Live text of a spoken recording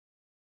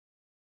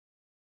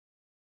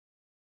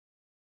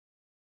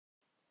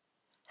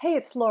Hey,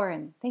 it's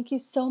Lauren. Thank you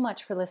so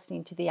much for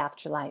listening to The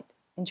Afterlight.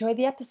 Enjoy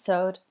the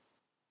episode.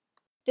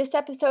 This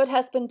episode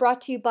has been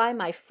brought to you by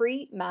my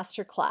free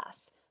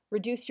masterclass,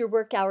 Reduce Your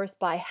Work Hours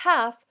by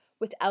Half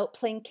Without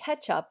Playing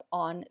Catch Up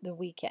on the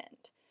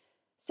Weekend.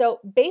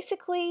 So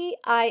basically,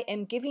 I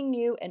am giving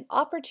you an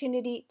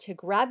opportunity to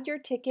grab your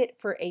ticket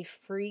for a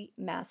free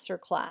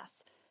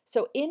masterclass.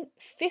 So in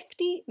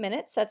 50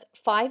 minutes, that's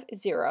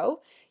 50,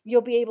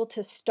 you'll be able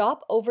to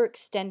stop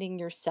overextending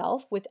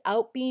yourself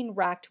without being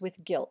racked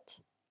with guilt.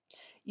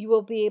 You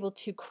will be able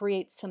to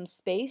create some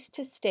space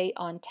to stay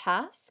on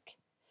task.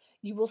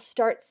 You will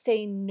start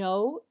saying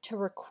no to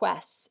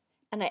requests,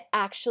 and I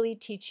actually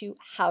teach you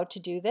how to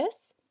do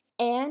this.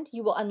 And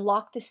you will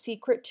unlock the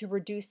secret to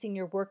reducing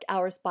your work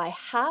hours by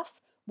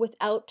half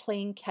without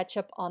playing catch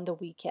up on the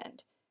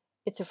weekend.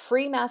 It's a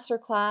free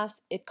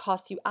masterclass. It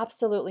costs you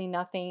absolutely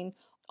nothing.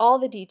 All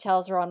the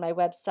details are on my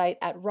website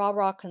at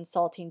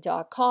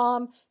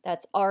rahconsulting.com.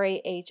 That's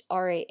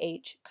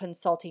RAHRAH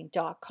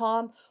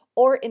consulting.com.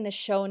 Or in the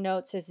show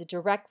notes, there's a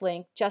direct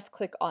link. Just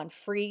click on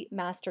free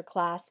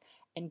masterclass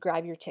and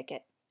grab your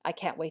ticket. I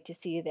can't wait to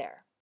see you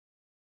there.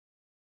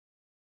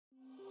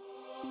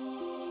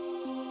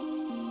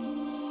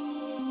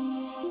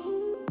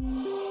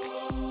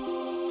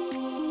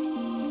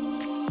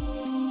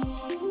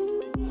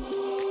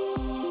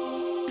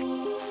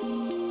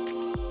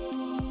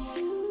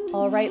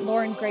 All right,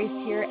 Lauren Grace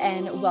here,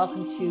 and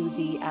welcome to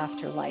The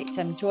Afterlight.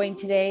 I'm joined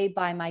today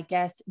by my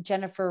guest,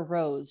 Jennifer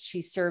Rose.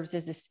 She serves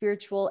as a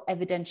spiritual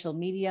evidential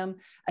medium,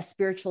 a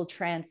spiritual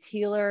trance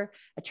healer,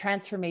 a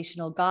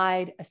transformational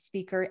guide, a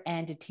speaker,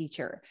 and a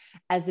teacher.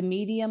 As a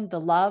medium,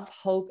 the love,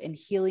 hope, and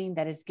healing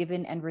that is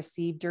given and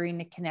received during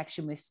a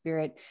connection with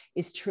spirit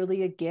is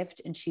truly a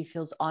gift, and she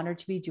feels honored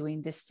to be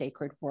doing this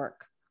sacred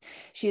work.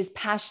 She is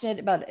passionate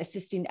about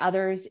assisting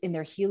others in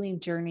their healing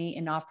journey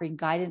and offering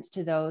guidance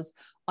to those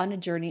on a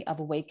journey of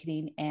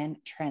awakening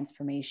and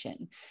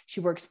transformation.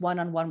 She works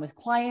one-on-one with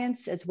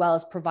clients as well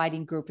as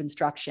providing group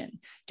instruction.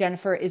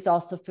 Jennifer is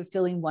also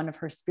fulfilling one of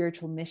her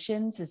spiritual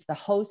missions as the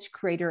host,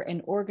 creator,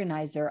 and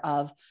organizer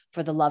of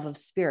For the Love of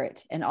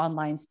Spirit, an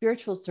online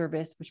spiritual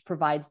service which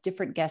provides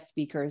different guest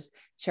speakers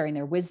sharing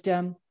their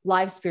wisdom,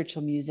 live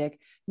spiritual music,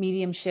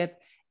 mediumship,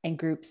 and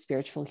group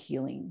spiritual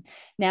healing.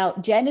 Now,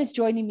 Jen is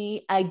joining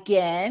me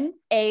again,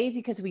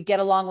 because we get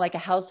along like a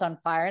house on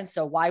fire. And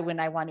so why wouldn't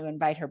I want to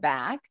invite her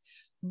back?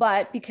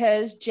 But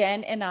because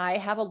Jen and I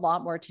have a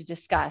lot more to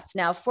discuss.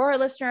 Now, for our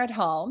listener at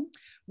home,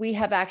 we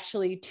have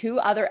actually 2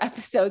 other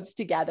episodes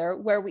together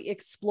where we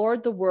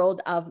explored the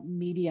world of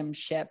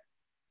mediumship.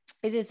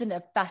 It isn't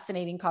a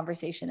fascinating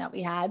conversation that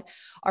we had.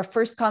 Our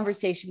first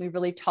conversation, we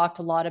really talked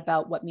a lot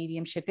about what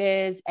mediumship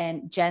is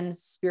and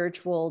Jen's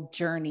spiritual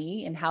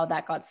journey and how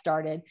that got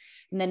started.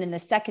 And then in the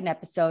second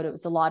episode, it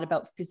was a lot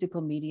about physical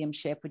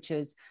mediumship, which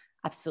is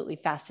absolutely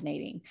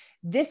fascinating.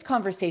 This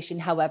conversation,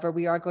 however,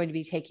 we are going to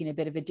be taking a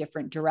bit of a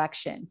different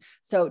direction.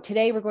 So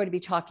today we're going to be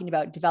talking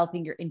about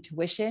developing your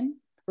intuition.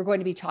 We're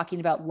going to be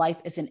talking about life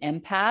as an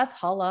empath,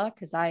 holla,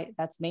 because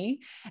that's me,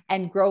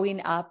 and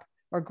growing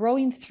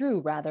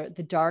through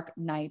the dark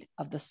night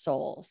of the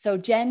soul. So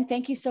Jen,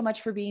 thank you so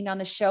much for being on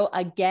the show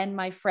again,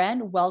 my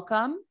friend.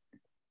 Welcome.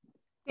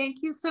 Thank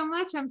you so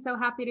much. I'm so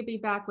happy to be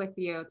back with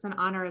you. It's an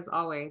honor as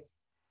always.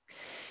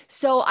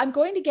 So I'm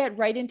going to get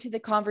right into the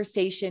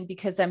conversation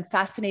because I'm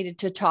fascinated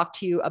to talk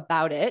to you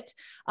about it.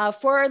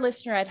 For our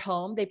listener at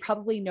home, they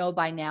probably know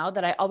by now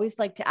that I always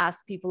like to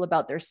ask people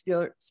about their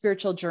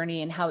spiritual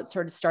journey and how it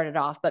sort of started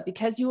off. But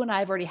because you and I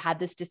have already had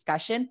this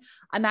discussion,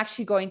 I'm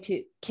actually going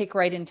to kick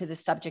right into the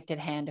subject at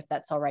hand, if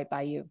that's all right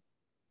by you.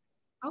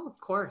 Oh, of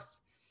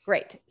course.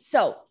 Great.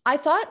 So I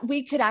thought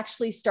we could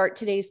actually start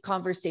today's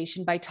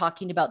conversation by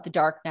talking about the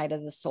dark night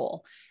of the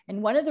soul.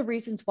 And one of the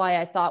reasons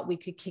why I thought we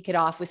could kick it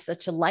off with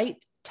such a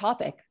light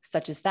topic,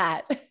 such as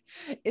that,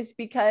 is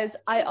because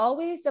I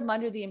always am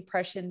under the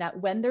impression that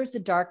when there's a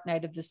dark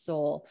night of the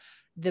soul,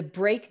 the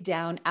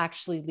breakdown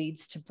actually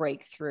leads to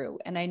breakthrough.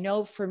 And I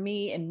know for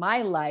me in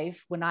my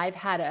life, when I've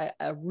had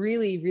a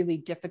really, really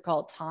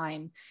difficult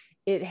time,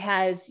 it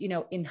has,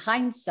 in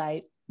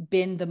hindsight,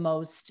 been the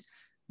most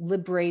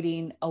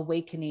liberating,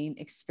 awakening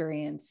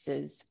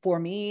experiences for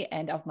me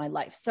and of my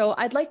life. So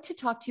I'd like to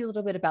talk to you a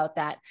little bit about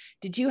that.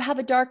 Did you have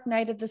a dark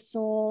night of the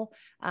soul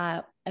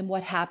and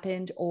what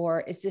happened?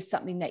 Or is this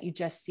something that you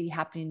just see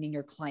happening in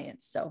your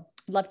clients? So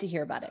I'd love to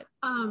hear about it.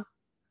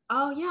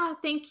 Oh yeah,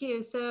 thank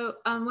you. So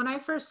when I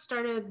first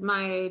started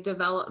my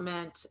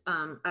development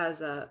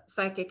as a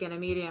psychic and a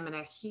medium and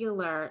a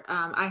healer,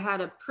 I had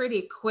a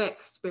pretty quick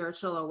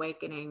spiritual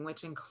awakening,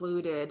 which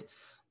included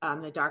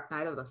the dark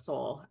night of the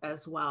soul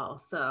as well.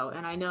 So,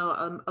 and I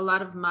know a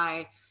lot of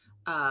my,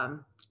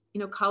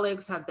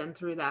 colleagues have been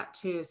through that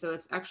too. So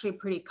it's actually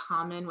pretty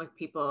common with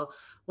people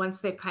once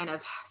they've kind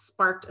of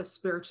sparked a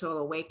spiritual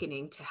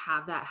awakening to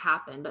have that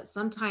happen. But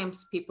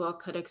sometimes people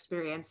could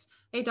experience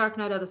a dark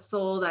night of the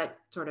soul that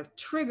sort of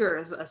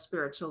triggers a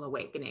spiritual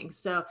awakening.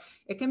 So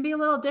it can be a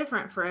little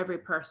different for every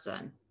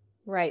person.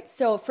 Right.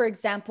 So for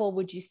example,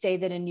 would you say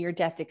that a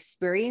near-death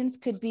experience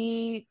could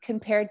be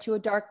compared to a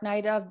dark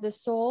night of the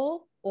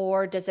soul?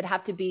 or does it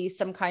have to be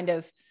some kind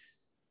of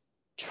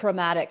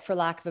traumatic, for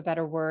lack of a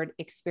better word,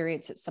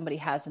 experience that somebody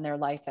has in their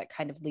life that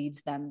kind of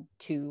leads them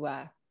to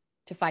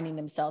finding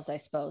themselves, I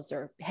suppose,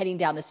 or heading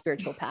down the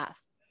spiritual path?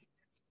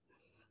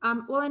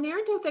 Well, a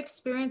near-death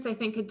experience, I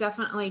think, could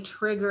definitely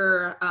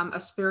trigger a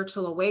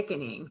spiritual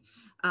awakening,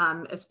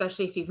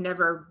 especially if you've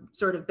never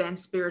sort of been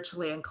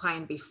spiritually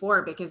inclined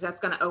before, because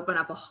that's going to open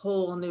up a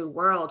whole new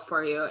world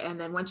for you. And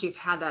then once you've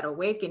had that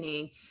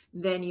awakening,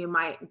 then you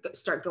might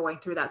start going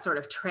through that sort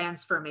of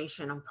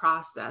transformational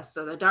process.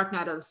 So the dark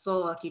night of the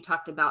soul, like you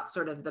talked about,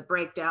 sort of the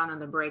breakdown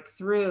and the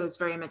breakthrough, is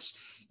very much,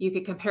 you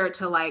could compare it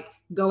to like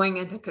going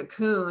into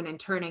cocoon and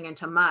turning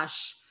into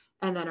mush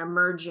and then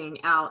emerging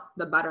out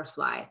the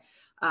butterfly.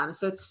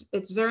 So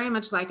it's very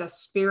much like a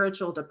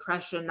spiritual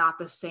depression, not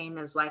the same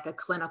as like a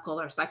clinical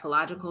or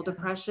psychological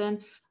depression.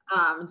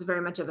 It's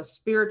very much of a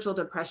spiritual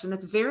depression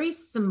that's very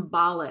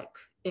symbolic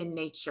in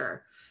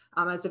nature.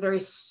 It's a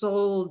very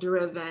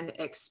soul-driven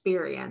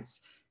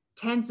experience.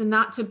 Tends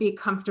not to be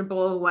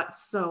comfortable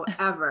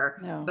whatsoever,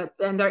 No. but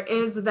then there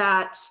is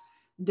that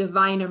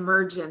divine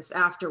emergence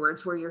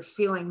afterwards where you're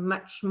feeling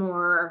much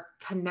more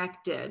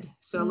connected.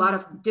 So a lot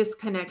of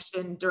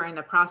disconnection during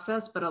the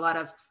process, but a lot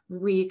of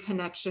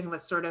reconnection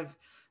with sort of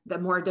the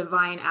more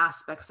divine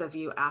aspects of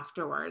you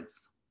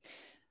afterwards.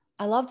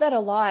 I love that a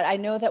lot. I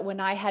know that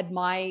when I had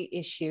my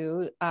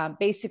issue,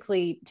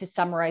 basically to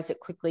summarize it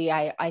quickly,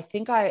 I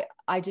think I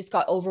just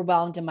got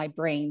overwhelmed in my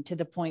brain to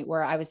the point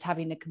where I was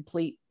having a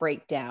complete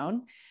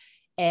breakdown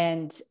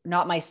and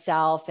not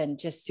myself and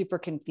just super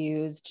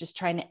confused, just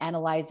trying to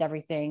analyze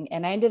everything.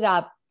 And I ended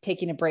up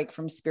taking a break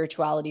from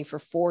spirituality for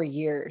 4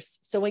 years.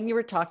 So when you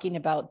were talking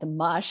about the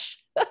mush,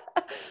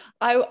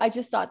 I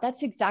just thought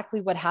that's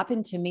exactly what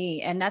happened to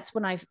me. And that's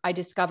when I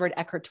discovered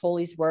Eckhart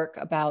Tolle's work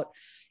about,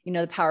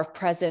 the power of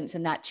presence.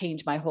 And that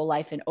changed my whole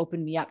life and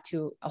opened me up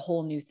to a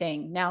whole new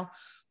thing. Now,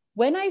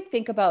 when I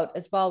think about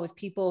as well with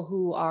people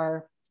who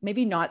are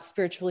maybe not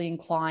spiritually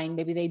inclined,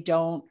 maybe they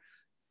don't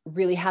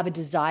really have a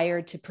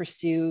desire to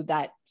pursue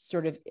that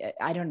sort of,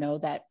 I don't know,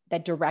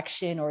 that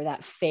direction or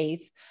that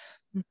faith.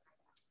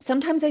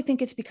 Sometimes I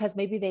think it's because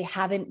maybe they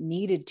haven't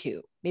needed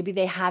to, maybe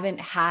they haven't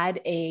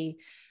had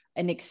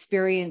an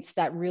experience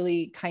that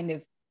really kind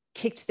of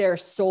kicked their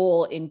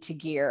soul into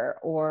gear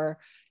or,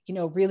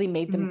 really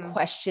made them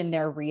question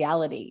their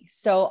reality.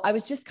 So I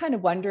was just kind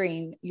of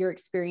wondering your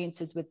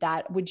experiences with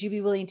that. Would you be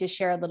willing to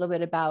share a little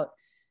bit about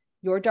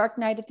your dark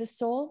night of the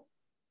soul?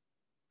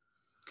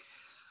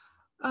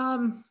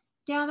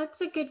 Yeah,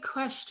 that's a good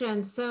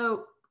question.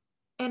 So,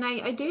 and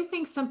I do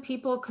think some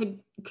people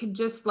could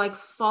just like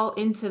fall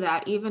into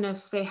that, even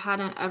if they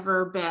hadn't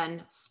ever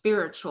been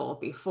spiritual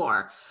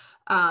before.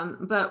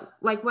 But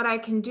like what I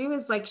can do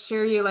is like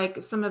share you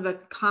like some of the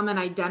common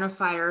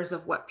identifiers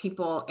of what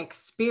people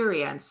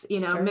experience,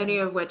 many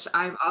Sure. of which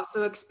I've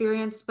also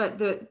experienced, but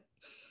the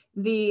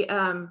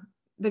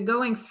the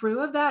going through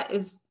of that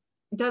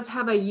does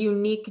have a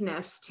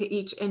uniqueness to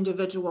each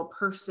individual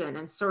person,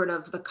 and sort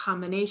of the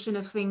combination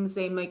of things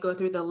they might go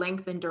through, the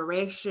length and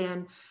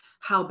duration,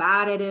 how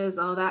bad it is,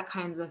 all that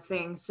kinds of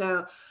things.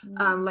 So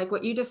like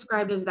what you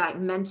described as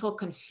that mental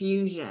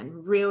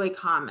confusion, really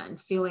common,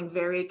 feeling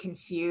very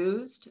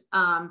confused.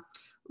 A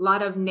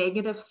lot of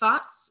negative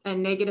thoughts,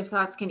 and negative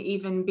thoughts can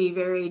even be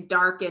very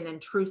dark and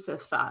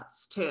intrusive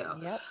thoughts too.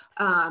 Yep.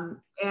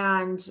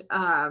 And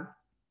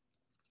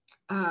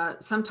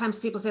sometimes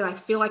people say, I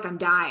feel like I'm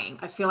dying.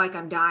 I feel like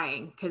I'm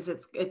dying, because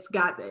it's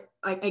got,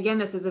 like, again,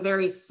 this is a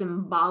very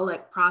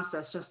symbolic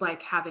process, just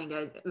like having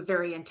a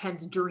very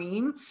intense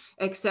dream,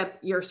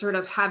 except you're sort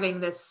of having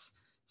this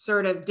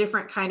sort of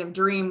different kind of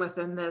dream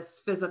within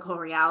this physical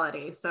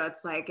reality. So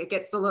it's like, it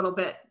gets a little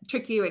bit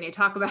tricky when you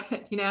talk about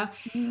it,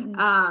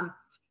 Mm.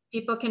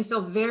 People can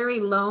feel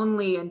very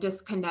lonely and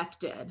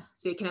disconnected.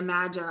 So you can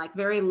imagine, like,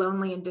 very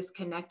lonely and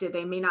disconnected.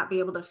 They may not be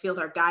able to feel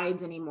their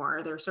guides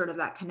anymore. They're sort of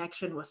that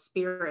connection with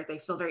spirit. They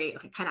feel very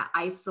kind of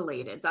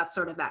isolated. That's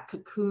sort of that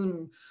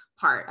cocoon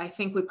part. I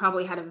think we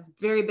probably had a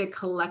very big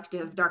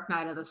collective dark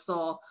night of the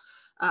soul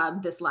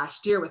this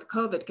last year with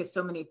COVID, because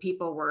so many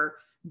people were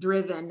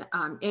driven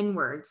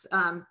inwards.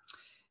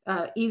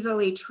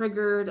 Easily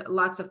triggered,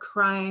 lots of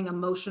crying,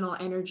 emotional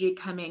energy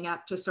coming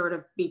up to sort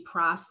of be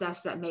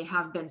processed that may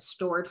have been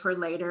stored for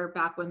later,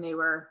 back when they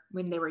were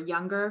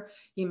younger.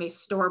 You may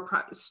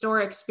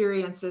store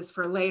experiences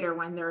for later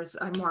when there's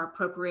a more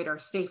appropriate or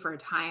safer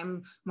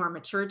time, more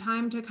mature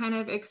time to kind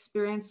of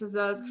experience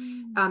those.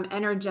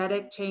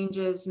 Energetic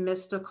changes,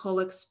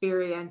 mystical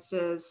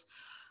experiences,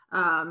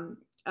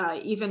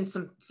 even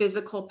some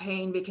physical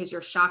pain, because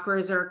your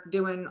chakras are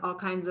doing all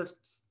kinds of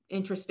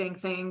interesting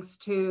things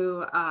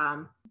too.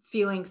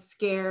 Feeling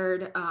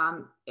scared.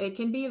 It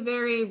can be a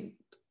very,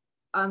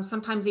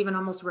 sometimes even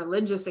almost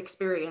religious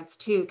experience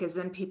too, because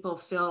then people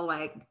feel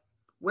like,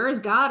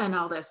 where's God in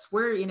all this?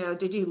 Where,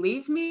 did you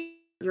leave me?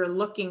 You're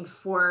looking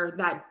for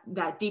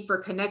that deeper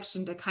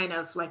connection to kind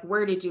of like,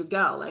 where did you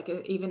go? Like,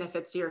 even if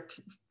it's your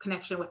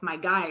connection with my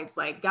guides,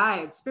 like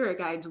guides, spirit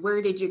guides,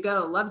 where did you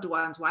go? Loved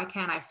ones, why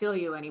can't I feel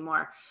you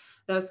anymore?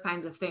 Those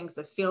kinds of things,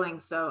 of feeling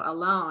so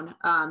alone.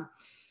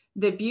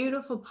 the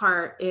beautiful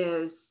part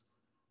is,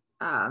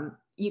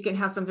 you can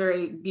have some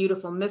very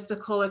beautiful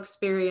mystical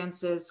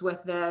experiences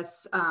with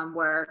this,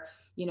 where,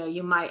 you know,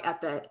 you might at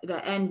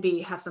the end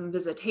have some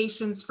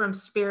visitations from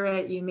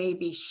spirit. You may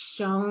be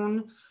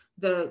shown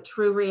the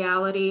true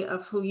reality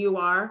of who you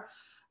are.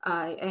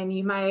 And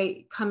you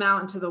might come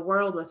out into the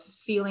world with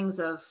feelings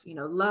of, you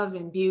know, love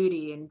and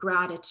beauty and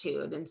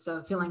gratitude. And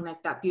so feeling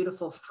like that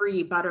beautiful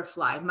free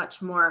butterfly,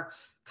 much more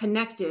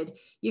connected.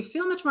 You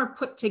feel much more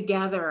put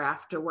together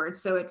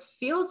afterwards. So it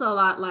feels a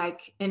lot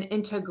like an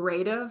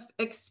integrative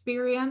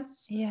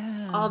experience.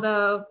 Yeah.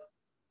 Although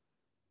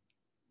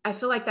I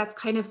feel like that's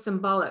kind of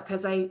symbolic,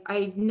 because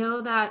I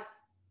know that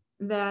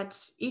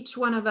each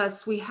one of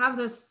us, we have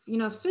this, you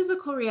know,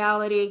 physical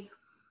reality,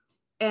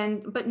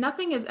 but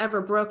nothing is ever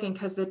broken,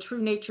 because the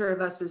true nature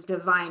of us is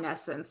divine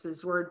essence,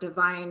 is we're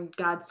divine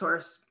God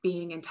source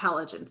being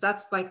intelligence.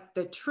 That's like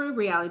the true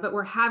reality, but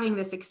we're having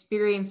this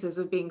experiences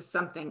of being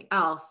something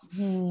else.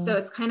 So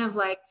it's kind of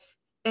like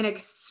an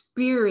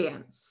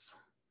experience,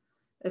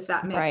 if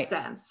that makes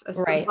sense, a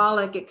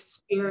symbolic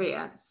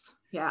experience.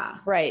 Yeah.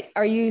 Right.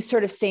 Are you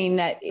sort of saying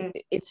that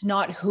it's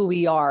not who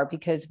we are,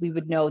 because we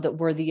would know that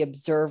we're the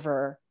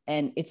observer?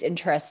 And it's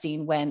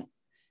interesting when,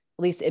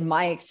 at least in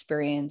my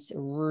experience,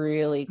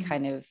 really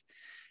kind of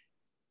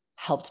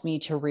helped me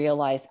to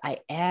realize I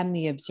am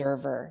the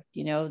observer.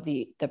 You know,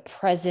 the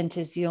present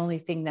is the only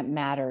thing that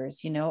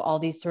matters, you know, all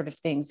these sort of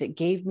things. It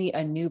gave me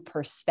a new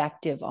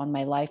perspective on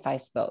my life, I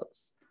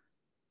suppose.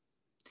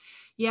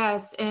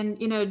 Yes.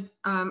 And, you know,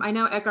 I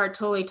know Eckhart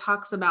Tolle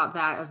talks about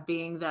that, of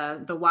being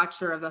the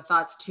watcher of the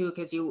thoughts too,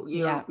 because you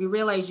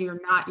realize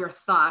you're not your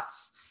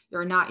thoughts,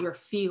 you're not your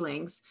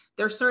feelings.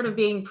 They're sort of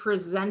being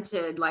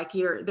presented like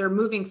they're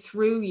moving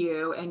through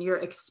you, and you're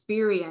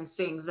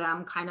experiencing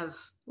them kind of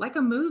like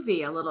a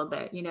movie a little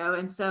bit, you know?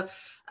 And so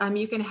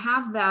you can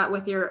have that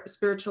with your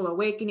spiritual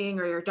awakening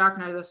or your dark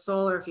night of the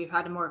soul, or if you've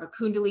had more of a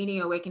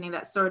Kundalini awakening,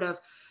 that sort of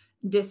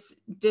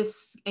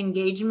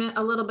disengagement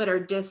a little bit,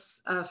 or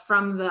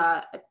from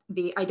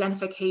the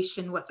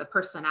identification with the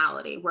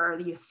personality, where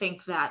you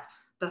think that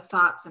the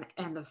thoughts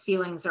and the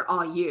feelings are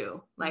all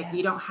you, like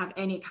you don't have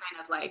any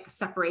kind of like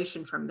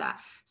separation from that.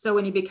 So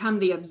when you become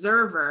the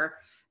observer,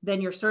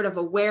 then you're sort of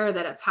aware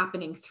that it's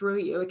happening through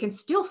you. It can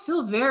still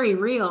feel very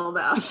real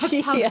though.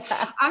 That's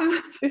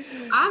how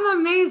I'm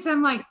amazed.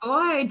 I'm like,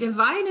 boy,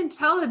 divine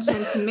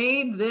intelligence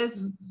made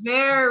this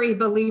very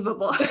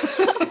believable.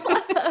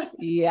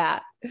 Yeah,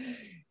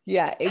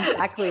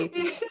 exactly.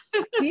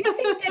 Do you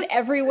think that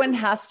everyone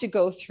has to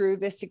go through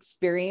this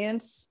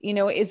experience? You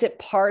know, is it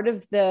part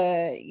of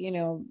the, you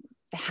know,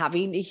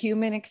 having the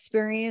human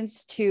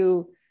experience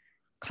to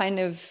kind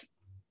of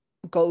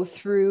go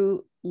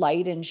through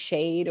light and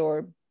shade,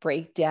 or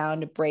break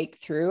down to break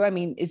through? I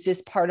mean, is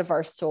this part of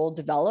our soul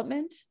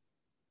development?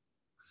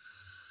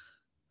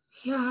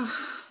 Yeah.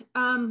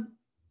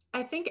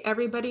 I think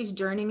everybody's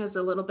journey is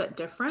a little bit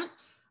different.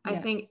 I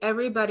think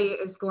everybody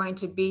is going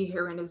to be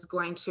here and is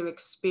going to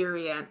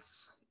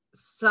experience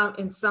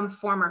in some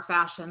form or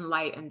fashion,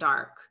 light and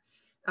dark.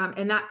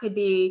 And that could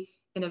be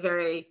in a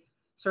very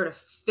sort of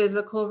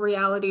physical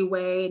reality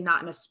way,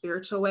 not in a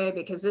spiritual way,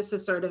 because this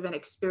is sort of an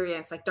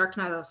experience, like Dark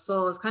Night of the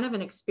Soul is kind of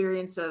an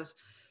experience of,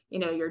 you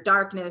know, your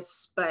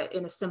darkness, but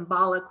in a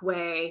symbolic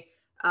way.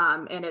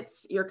 And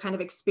you're kind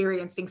of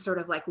experiencing sort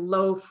of like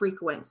low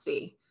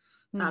frequency.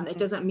 It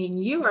doesn't mean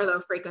you are low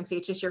frequency.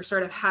 It's just you're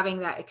sort of having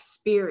that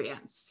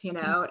experience, you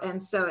know?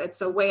 And so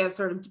it's a way of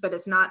sort of, but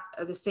it's not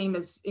the same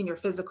as in your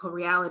physical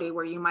reality,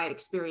 where you might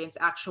experience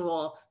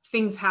actual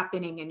things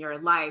happening in your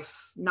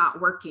life not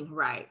working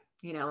right,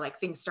 you know, like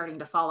things starting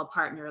to fall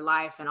apart in your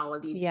life, and all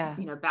of these,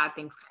 you know, bad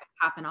things kind of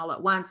happen all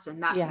at once.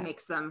 And that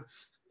makes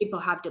people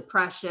have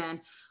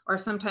depression, or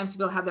sometimes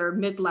people have their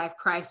midlife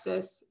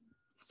crisis.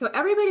 So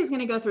everybody's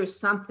going to go through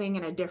something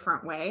in a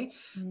different way,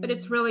 but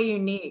it's really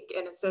unique.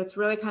 And so it's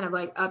really kind of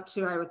like up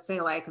to, I would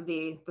say, like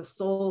the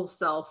soul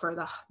self, or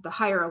the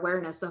higher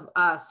awareness of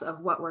us,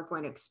 of what we're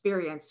going to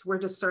experience. We're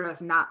just sort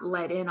of not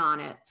let in on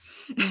it.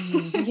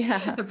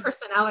 The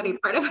personality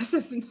part of us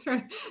is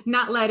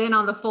not let in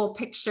on the full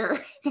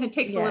picture. It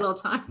takes a little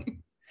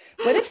time.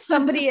 What if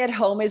somebody at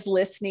home is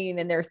listening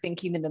and they're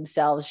thinking to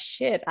themselves,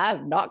 shit,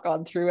 I've not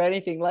gone through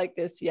anything like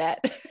this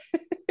yet?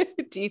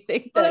 Do you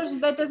think that? Well,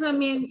 that doesn't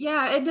mean,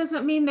 it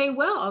doesn't mean they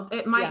will.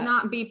 It might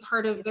not be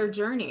part of their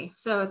journey.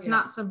 So it's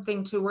not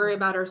something to worry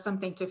about or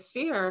something to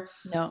fear.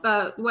 No.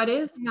 But what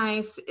is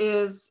nice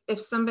is if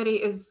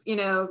somebody is, you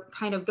know,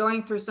 kind of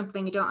going through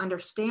something you don't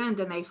understand,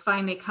 and they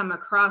finally come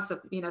across,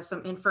 you know,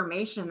 some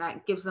information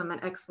that gives them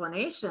an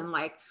explanation,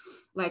 like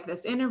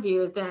this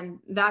interview, then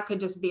that could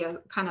just be a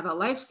kind of a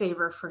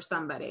lifesaver for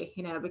somebody,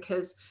 you know,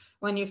 because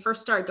when you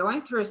first start going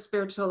through a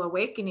spiritual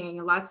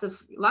awakening, lots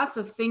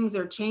of things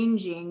are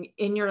changing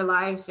in your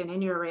life and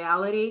in your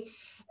reality.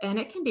 And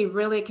it can be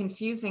really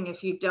confusing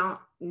if you don't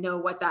know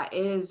what that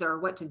is or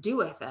what to do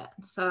with it.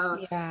 So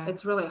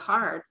it's really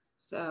hard.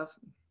 So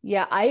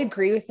yeah, I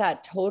agree with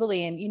that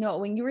totally. And, you know,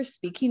 when you were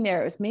speaking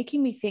there, it was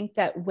making me think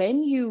that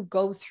when you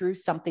go through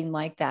something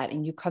like that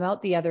and you come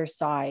out the other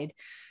side,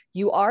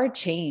 you are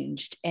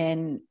changed.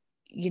 And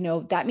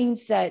that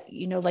means that,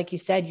 like you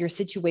said, your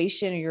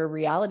situation or your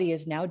reality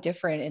is now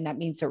different. And that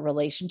means that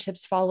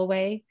relationships fall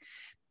away.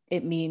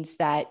 It means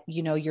that,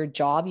 your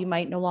job you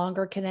might no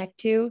longer connect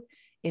to.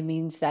 It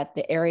means that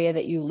the area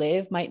that you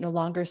live might no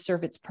longer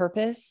serve its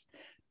purpose.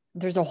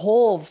 There's a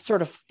whole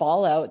sort of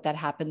fallout that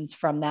happens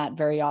from that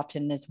very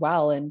often as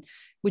well. And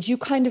would you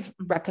kind of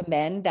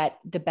recommend that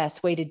the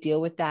best way to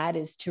deal with that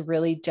is to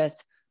really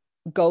just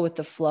go with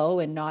the flow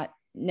and not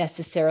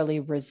necessarily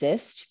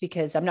resist?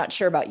 Because I'm not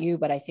sure about you,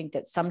 but I think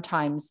that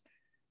sometimes,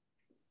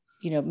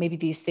 maybe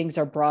these things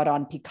are brought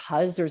on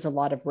because there's a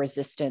lot of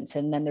resistance.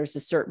 And then there's a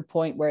certain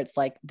point where it's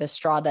like the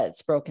straw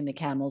that's broken the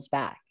camel's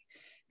back.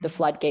 The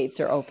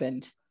floodgates are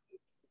opened.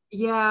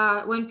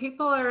 Yeah, when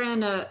people are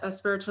in a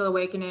spiritual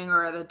awakening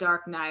or the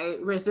dark night,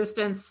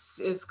 resistance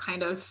is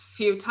kind of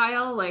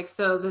futile. Like,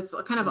 so that's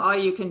kind of all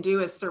you can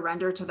do is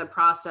surrender to the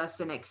process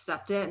and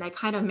accept it. And it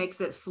kind of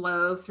makes it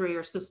flow through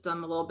your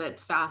system a little bit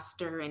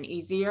faster and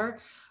easier.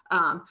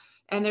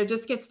 And there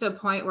just gets to a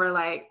point where,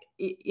 like,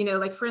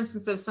 like for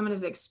instance, if someone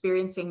is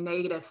experiencing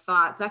negative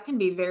thoughts, that can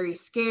be very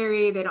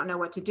scary. They don't know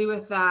what to do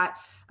with that.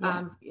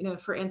 Yeah.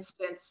 For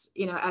instance,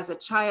 as a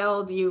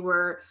child, you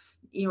were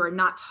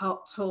not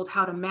told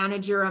how to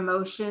manage your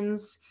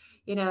emotions,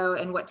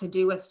 and what to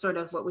do with sort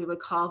of what we would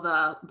call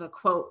the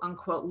quote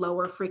unquote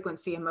lower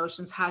frequency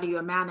emotions. How do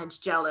you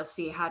manage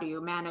jealousy? How do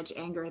you manage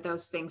anger?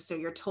 Those things. So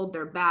you're told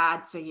they're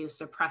bad, so you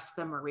suppress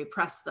them or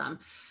repress them.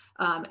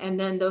 And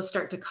then those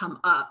start to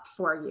come up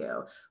for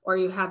you, or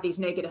you have these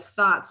negative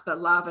thoughts, but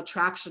law of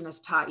attraction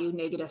has taught you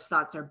negative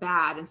thoughts are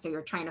bad. And so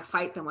you're trying to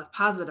fight them with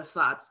positive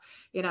thoughts,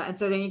 and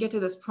so then you get to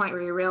this point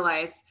where you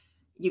realize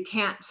you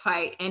can't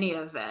fight any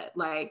of it.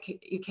 Like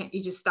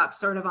you just stop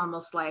sort of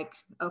almost like,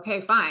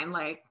 okay, fine.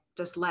 Like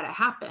just let it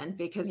happen,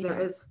 because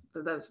there is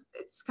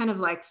it's kind of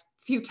like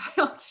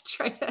futile to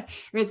try to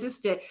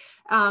resist it.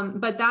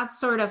 But that's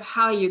sort of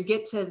how you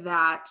get to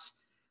that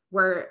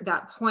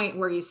point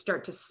where you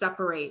start to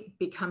separate,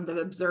 become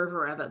the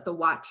observer of it, the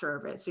watcher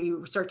of it. So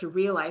you start to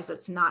realize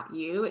it's not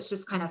you. It's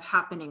just kind of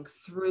happening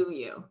through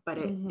you, but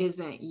it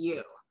isn't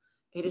you.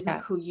 It isn't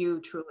who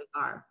you truly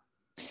are.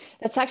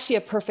 That's actually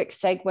a perfect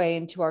segue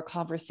into our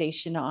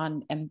conversation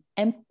on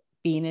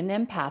being an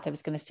empath. I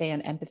was going to say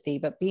on empathy,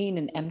 but being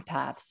an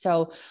empath.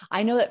 So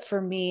I know that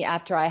for me,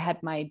 after I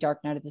had my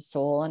dark night of the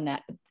soul, and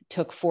that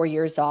took 4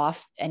 years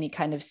off any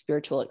kind of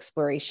spiritual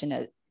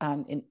exploration,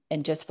 and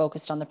just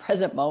focused on the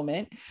present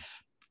moment.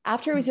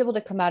 After I was able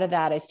to come out of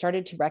that, I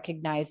started to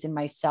recognize in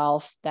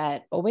myself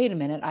that, oh, wait a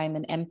minute, I'm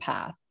an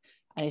empath.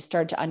 And I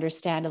started to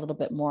understand a little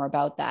bit more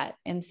about that.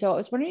 And so I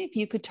was wondering if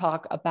you could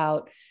talk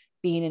about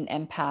being an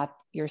empath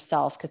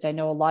yourself, because I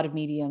know a lot of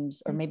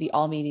mediums, or maybe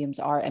all mediums,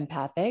 are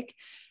empathic.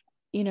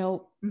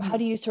 How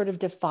do you sort of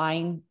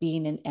define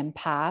being an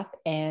empath?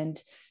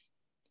 And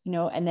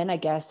and then I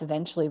guess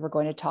eventually we're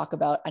going to talk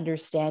about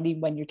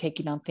understanding when you're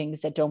taking on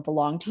things that don't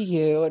belong to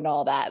you and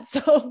all that.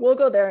 So we'll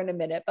go there in a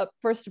minute. But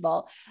first of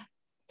all,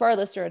 for our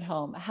listener at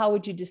home, how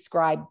would you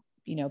describe,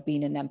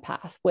 being an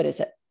empath? What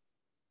is it?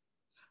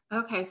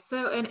 Okay,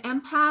 so an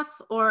empath,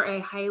 or a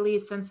highly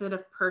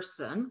sensitive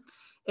person,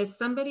 is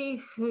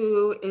somebody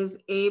who is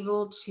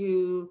able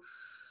to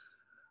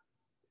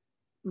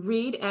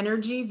read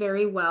energy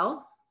very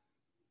well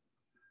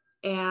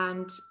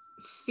and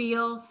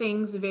feel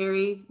things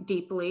very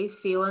deeply,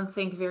 feel and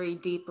think very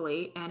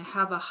deeply, and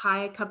have a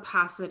high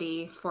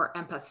capacity for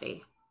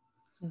empathy.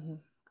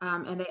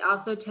 Mm-hmm. And they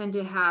also tend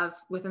to have,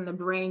 within the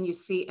brain, you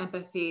see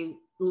empathy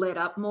lit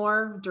up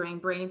more during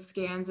brain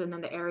scans. And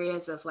then the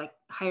areas of like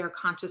higher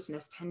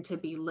consciousness tend to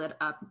be lit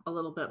up a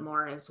little bit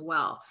more as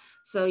well.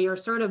 So you're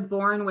sort of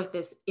born with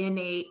this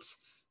innate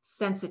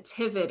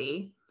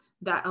sensitivity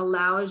that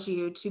allows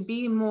you to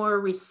be more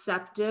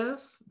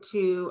receptive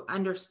to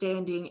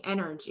understanding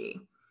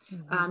energy.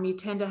 You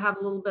tend to have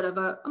a little bit of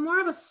a more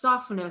of a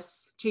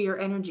softness to your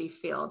energy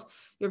field.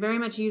 You're very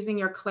much using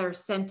your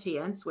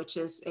clairsentience, which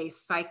is a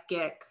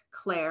psychic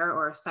clair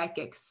or a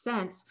psychic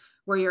sense,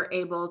 where you're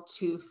able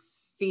to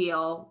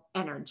feel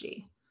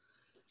energy.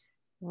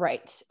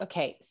 Right.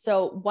 Okay.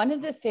 So one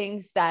of the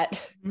things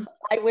that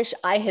I wish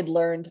I had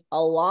learned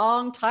a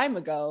long time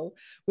ago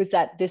was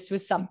that this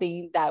was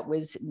something that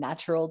was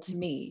natural to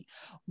me.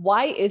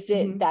 Why is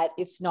it that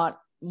it's not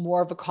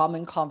more of a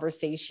common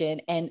conversation?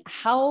 And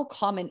how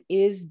common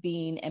is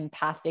being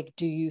empathic,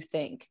 do you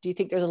think? Do you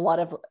think there's a lot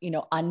of,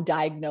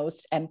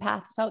 undiagnosed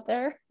empaths out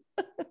there?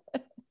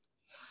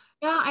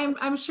 Yeah,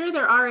 I'm sure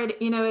there are.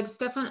 It's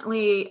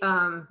definitely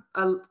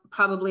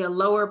probably a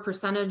lower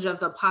percentage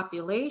of the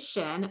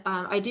population.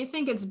 I do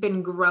think it's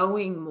been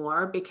growing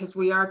more, because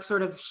we are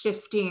sort of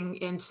shifting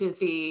into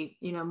the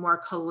more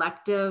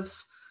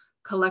collective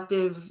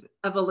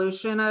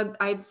evolution,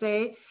 I'd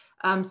say.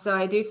 So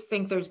I do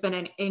think there's been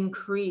an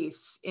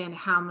increase in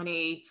how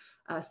many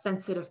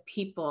sensitive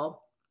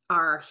people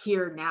are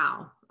here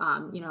now.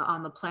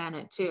 on the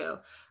planet too.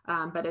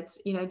 But it's,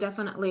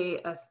 definitely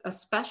a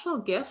special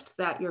gift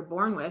that you're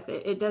born with.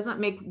 It doesn't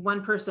make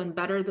one person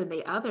better than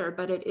the other,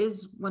 but it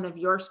is one of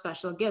your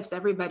special gifts.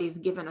 Everybody's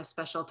given a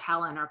special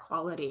talent or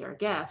quality or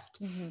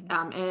gift.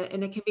 Mm-hmm.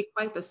 And it can be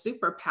quite the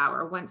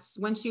superpower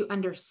once you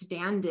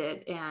understand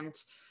it and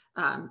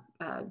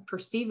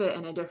perceive it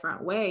in a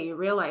different way. You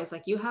realize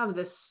like you have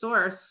this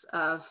source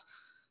of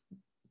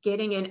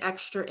getting in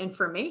extra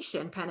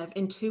information, kind of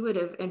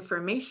intuitive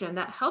information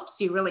that helps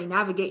you really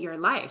navigate your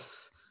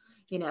life,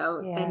 and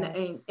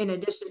Yes. in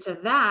addition to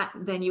that,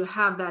 then you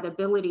have that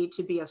ability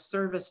to be of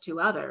service to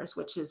others,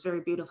 which is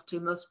very beautiful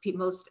too.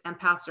 Most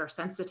empaths or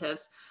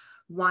sensitives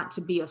want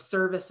to be of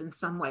service in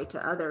some way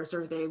to others,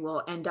 or they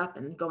will end up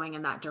in going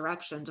in that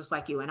direction, just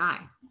like you and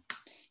I.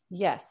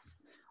 Yes.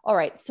 All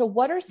right. So,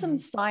 what are some Mhm.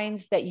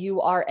 signs that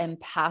you are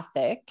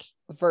empathic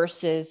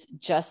versus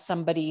just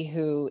somebody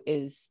who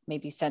is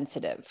maybe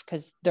sensitive?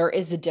 Because there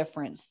is a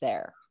difference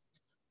there.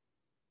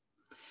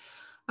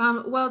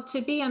 Well,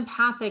 to be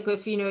empathic,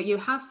 if you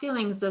have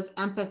feelings of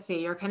empathy,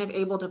 you're kind of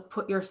able to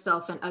put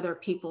yourself in other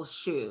people's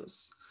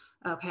shoes.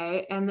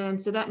 Okay. And then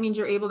so that means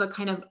you're able to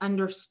kind of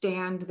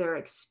understand their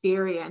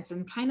experience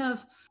and kind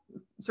of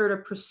sort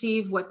of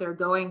perceive what they're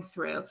going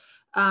through.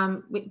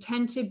 We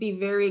tend to be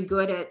very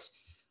good at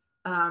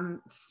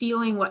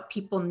feeling what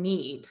people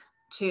need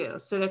too.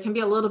 So there can be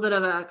a little bit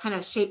of a kind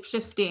of shape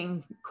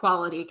shifting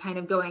quality kind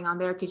of going on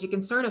there because you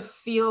can sort of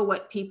feel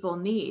what people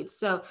need.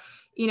 So,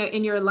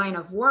 in your line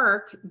of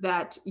work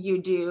that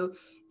you do,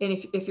 and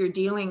if you're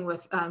dealing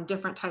with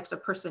different types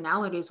of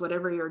personalities,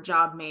 whatever your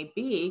job may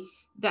be,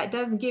 that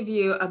does give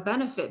you a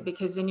benefit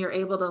because then you're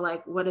able to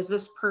like, what does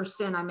this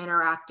person I'm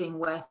interacting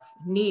with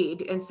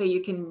need? And so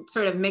you can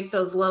sort of make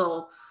those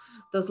little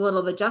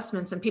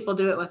adjustments, and people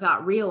do it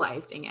without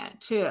realizing it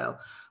too.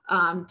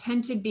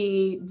 Tend to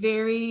be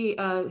very,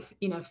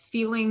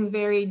 feeling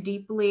very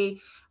deeply.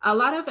 A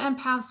lot of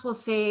empaths will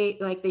say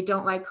like they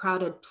don't like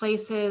crowded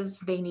places.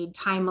 They need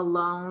time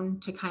alone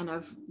to kind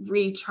of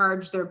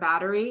recharge their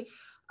battery.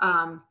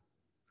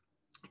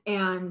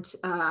 And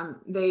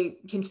they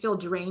can feel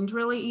drained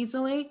really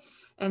easily.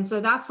 And so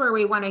that's where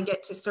we want to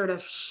get to sort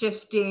of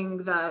shifting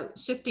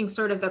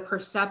sort of the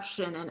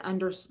perception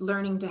and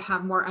learning to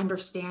have more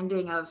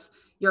understanding of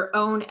your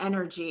own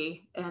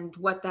energy and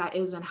what that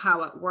is and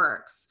how it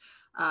works.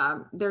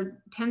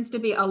 There tends to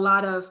be a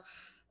lot of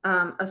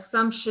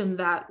assumption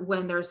that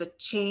when there's a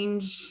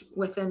change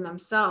within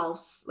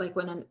themselves, like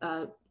when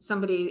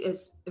somebody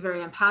is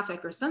very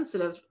empathic or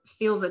sensitive,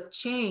 feels a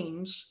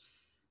change,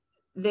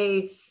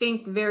 they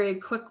think very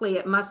quickly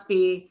it must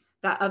be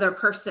that other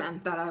person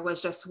that I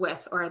was just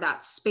with or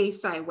that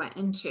space I went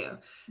into.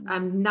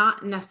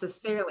 Not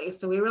necessarily.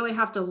 So we really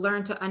have to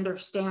learn to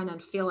understand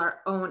and feel our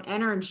own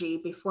energy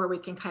before we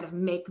can kind of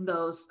make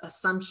those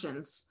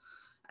assumptions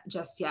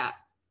just yet.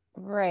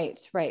 Right,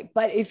 right.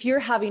 But if you're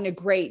having a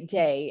great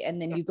day and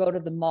then Yeah. you go to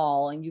the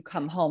mall and you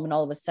come home and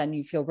all of a sudden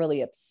you feel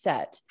really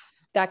upset,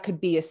 that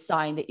could be a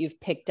sign that you've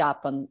picked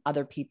up on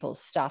other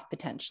people's stuff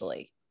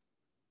potentially.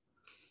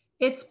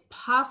 It's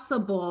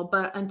possible,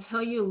 but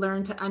until you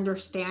learn to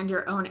understand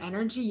your own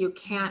energy, you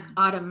can't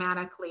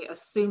automatically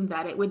assume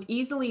that. It would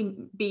easily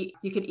be,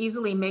 you could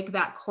easily make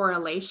that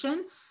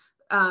correlation,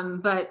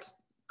 but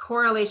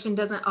correlation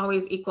doesn't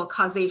always equal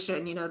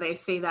causation. They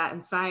say that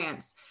in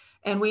science.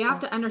 And we have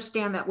Yeah. to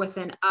understand that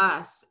within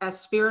us as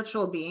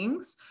spiritual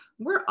beings,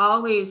 we're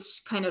always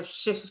kind of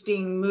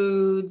shifting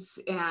moods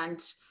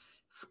and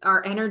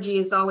our energy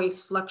is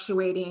always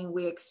fluctuating.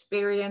 We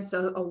experience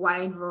a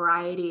wide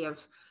variety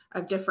of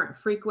different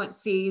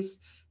frequencies.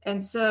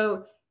 And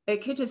so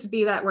it could just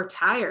be that we're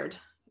tired,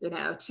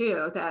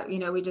 too, that,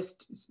 we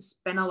just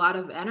spend a lot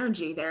of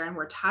energy there and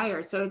we're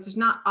tired. So it's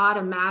not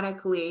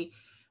automatically,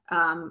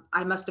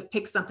 I must have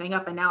picked something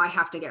up and now I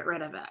have to get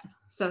rid of it.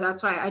 So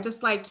that's why I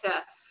just like to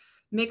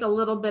make a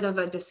little bit of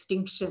a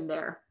distinction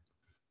there.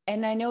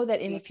 And I know that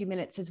in a few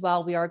minutes as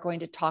well, we are going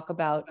to talk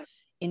about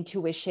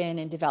intuition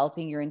and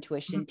developing your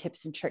intuition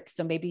tips and tricks.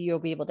 So maybe you'll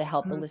be able to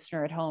help the Mhm.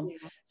 listener at home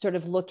sort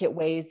of look at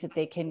ways that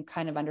they can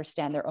kind of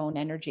understand their own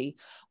energy.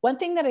 One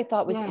thing that I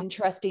thought was Yeah.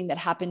 interesting that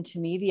happened to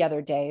me the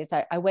other day is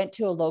I went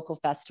to a local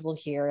festival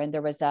here and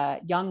there was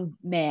a young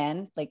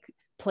man like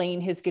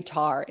playing his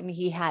guitar and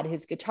he had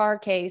his guitar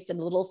case and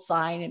a little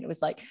sign and it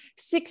was like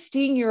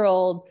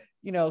 16-year-old,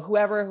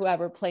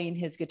 whoever playing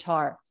his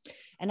guitar.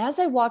 And as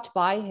I walked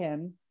by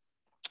him,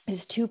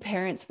 his two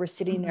parents were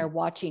sitting there Mhm.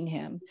 watching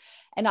him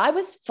and I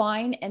was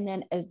fine. And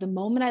then as the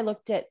moment I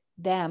looked at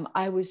them,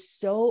 I was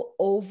so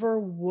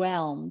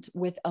overwhelmed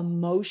with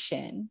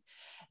emotion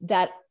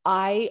that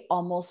I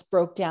almost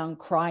broke down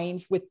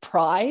crying with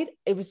pride.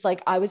 It was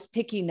like I was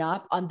picking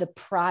up on the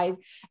pride.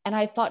 And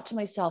I thought to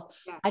myself,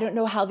 Yeah. I don't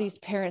know how these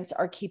parents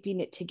are keeping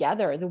it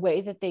together. The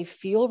way that they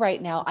feel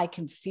right now, I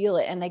can feel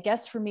it. And I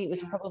guess for me, it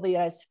was Yeah. probably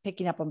that I was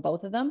picking up on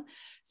both of them.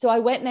 So I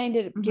went and I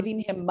ended up Mhm. giving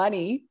him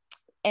money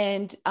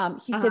And he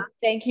Uh-huh. said,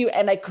 thank you.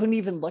 And I couldn't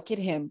even look at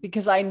him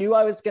because I knew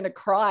I was going to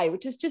cry,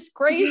 which is just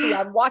crazy.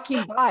 Yeah. I'm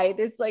walking by.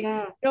 There's like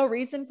Yeah. no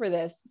reason for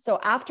this. So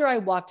after I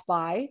walked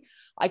by,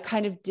 I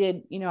kind of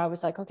did, I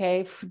was like,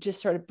 okay,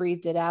 just sort of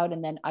breathed it out.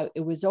 And then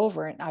it was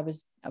over and I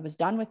was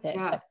done with it.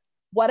 Yeah. But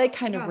what I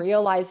kind of Yeah.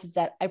 realized is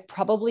that I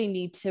probably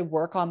need to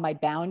work on my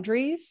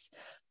boundaries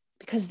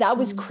because that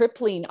was Mhm.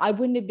 crippling. I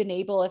wouldn't have been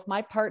able, if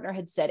my partner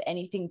had said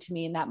anything to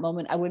me in that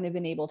moment, I wouldn't have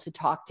been able to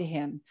talk to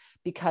him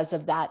because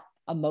of that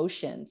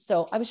emotion.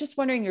 So I was just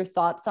wondering your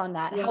thoughts on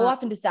that. How Yeah.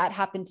 often does that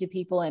happen to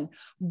people and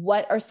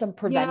what are some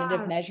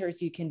preventative Yeah.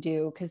 measures you can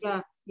do? Because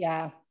Yeah.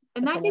 yeah,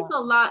 And that's a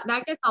lot.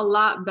 that gets a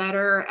lot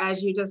better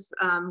as you just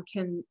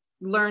can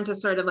learn to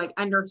sort of like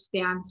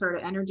understand sort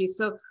of energy.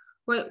 So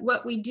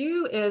what we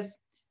do is,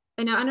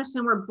 and I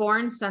understand we're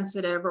born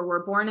sensitive or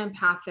we're born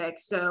empathic.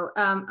 So,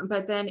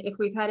 but then if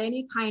we've had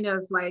any kind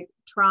of like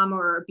trauma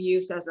or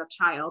abuse as a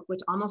child, which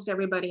almost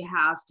everybody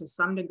has to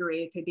some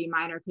degree, it could be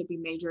minor, it could be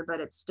major,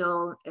 but it's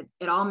still,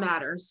 it all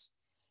matters.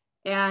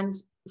 And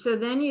so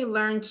then you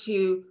learn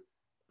to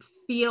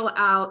feel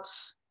out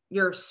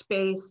your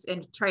space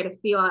and try to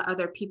feel out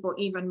other people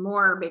even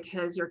more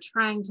because you're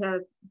trying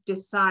to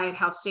decide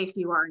how safe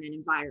you are in an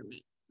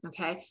environment.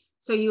 Okay.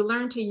 So you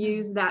learn to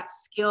use that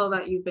skill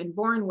that you've been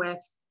born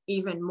with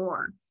even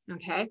more.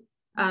 Okay.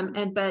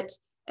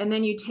 And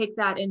then you take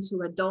that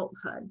into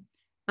adulthood.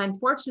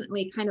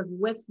 Unfortunately, kind of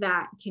with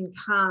that can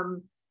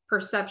come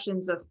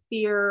perceptions of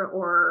fear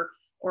or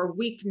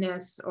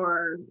weakness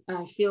or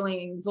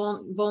feeling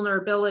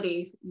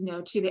vulnerability,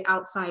 to the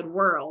outside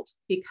world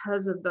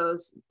because of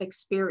those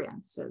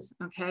experiences.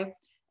 Okay,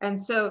 and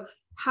so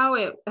how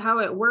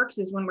it works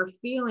is when we're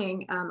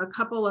feeling a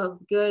couple of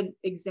good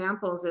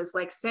examples is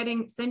like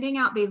sending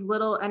out these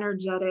little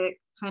energetic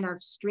kind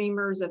of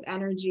streamers of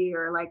energy,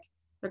 or like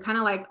they're kind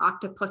of like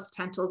octopus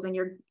tentacles, and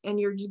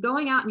you're just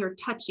going out and you're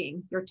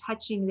touching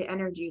the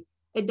energy.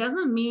 It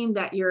doesn't mean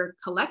that you're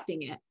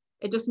collecting it.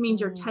 It just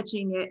means you're Mm,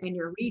 touching it and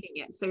you're reading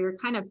it. So you're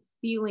kind of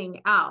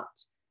feeling out,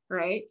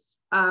 right?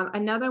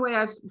 Another way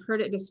I've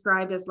heard it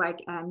described is like,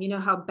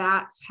 how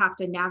bats have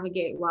to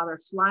navigate while they're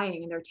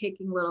flying and they're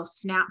taking little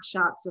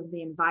snapshots of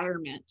the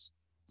environment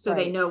so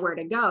they know right. where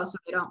to go so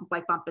they don't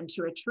like bump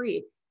into a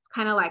tree. It's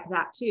kind of like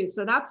that too.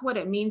 So that's what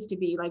it means to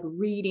be like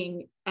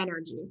reading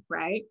energy,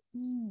 right?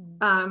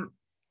 Mm, Um,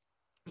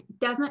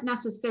 doesn't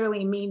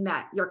necessarily mean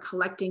that you're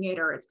collecting it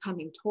or it's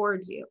coming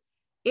towards you.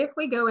 If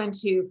we go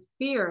into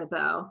fear,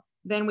 though,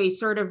 then we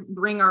sort of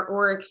bring our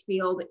auric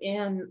field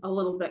in a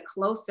little bit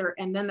closer,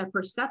 and then the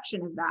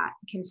perception of that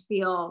can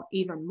feel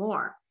even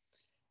more,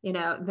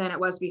 than it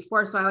was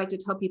before. So I like to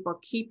tell people,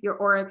 keep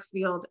your auric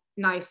field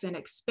nice and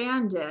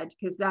expanded,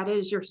 because that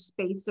is your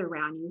space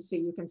around you. So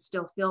you can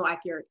still feel like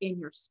you're in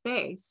your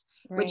space,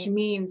 which right.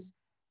 means,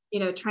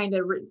 trying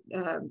to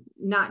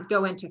not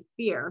go into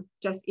fear,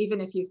 just even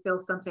if you feel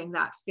something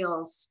that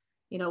feels,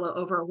 a little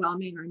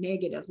overwhelming or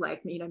negative,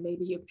 like,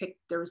 maybe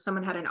there was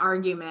someone had an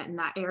argument in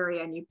that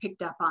area and you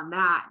picked up on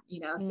that,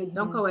 so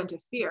don't Mm-hmm. go into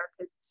fear,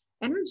 because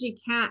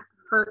energy can't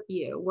hurt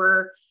you.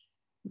 We're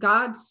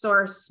God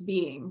source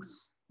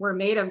beings. We're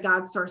made of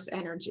God source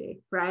energy,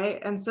 right?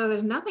 And so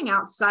there's nothing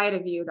outside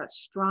of you that's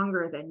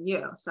stronger than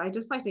you. So I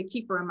just like to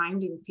keep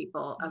reminding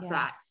people of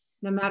that, Yes.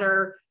 no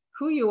matter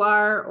who you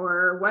are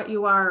or what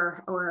you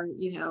are, or,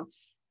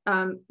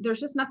 there's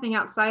just nothing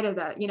outside of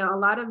that. A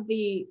lot of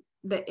the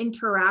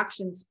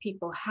interactions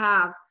people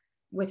have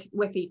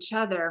with each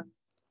other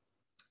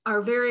are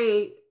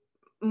very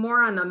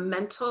more on the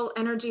mental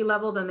energy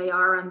level than they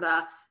are on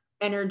the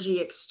energy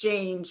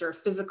exchange or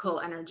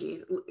physical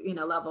energy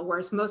level,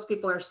 whereas most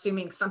people are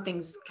assuming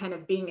something's kind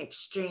of being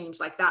exchanged,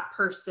 like that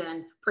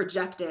person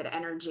projected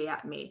energy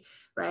at me,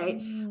 right?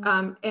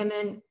 Mm, And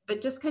then,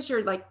 but just because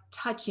you're like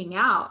touching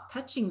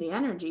the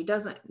energy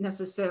doesn't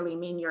necessarily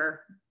mean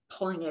you're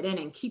pulling it in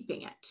and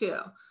keeping it too.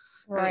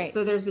 Right. So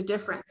right. there's a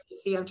difference. You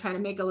see, I'm trying to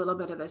make a little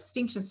bit of a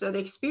distinction. So the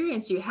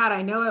experience you had,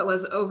 I know it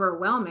was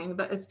overwhelming,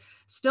 but it's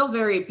still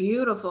very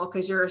beautiful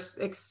because you're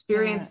Yeah.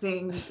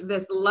 experiencing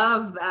this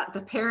love that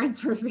the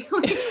parents were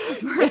feeling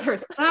for their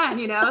son.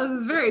 This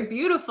is very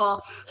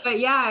beautiful. But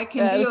yeah, it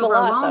can Yeah, it be was a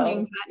lot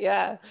overwhelming. though. But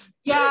Yeah.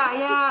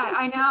 yeah,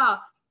 I know.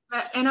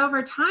 And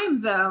over time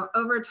though,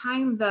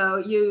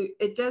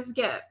 it does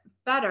get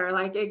better.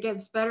 Like it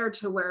gets better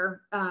to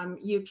where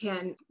you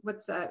can,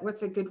 what's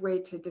a good way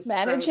to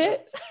Manage describe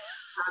it? it.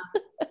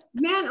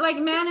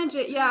 Manage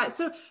it. Yeah.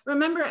 So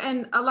remember,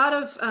 and a lot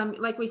of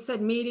like we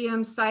said,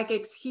 mediums,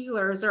 psychics,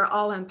 healers are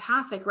all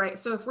empathic, right?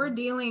 So if we're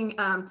dealing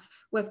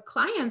with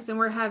clients and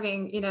we're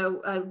having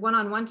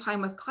one-on-one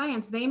time with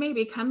clients, they may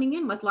be coming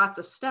in with lots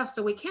of stuff,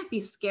 so we can't be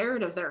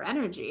scared of their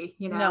energy.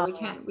 No.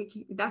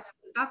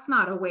 That's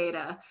not a way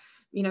to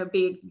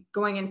be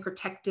going in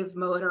protective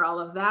mode or all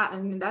of that,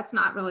 and that's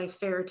not really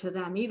fair to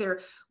them either.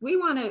 We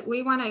want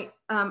to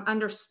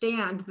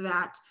understand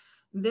that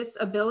this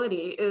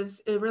ability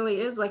it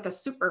really is like a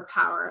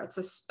superpower. It's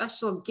a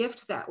special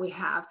gift that we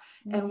have.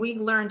 And we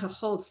learn to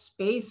hold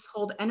space,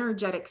 hold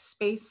energetic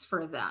space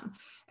for them.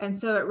 And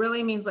so it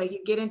really means like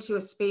you get into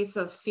a space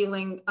of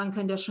feeling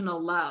unconditional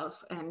love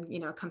and,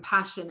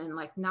 compassion and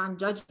like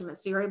non-judgment.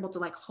 So you're able to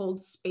like hold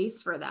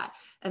space for that.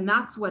 And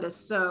that's what is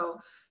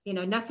so,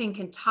 nothing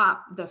can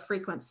top the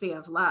frequency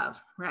of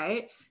love,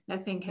 right?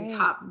 Nothing can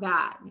top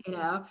that,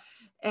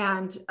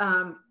 and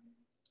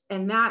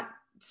that,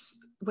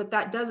 what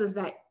that does is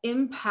that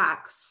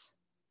impacts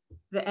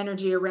the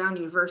energy around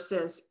you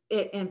versus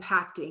it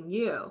impacting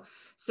you.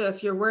 So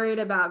if you're worried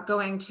about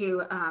going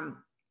to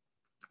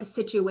a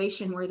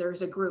situation where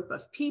there's a group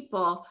of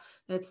people,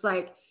 it's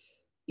like,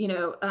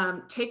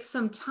 take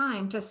some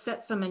time to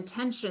set some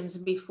intentions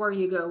before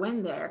you go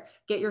in there.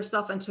 Get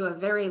yourself into a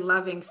very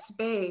loving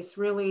space,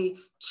 really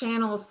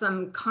channel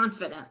some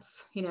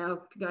confidence,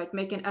 like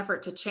make an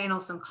effort to channel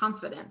some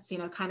confidence,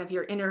 kind of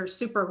your inner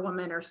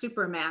superwoman or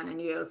superman in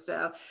you.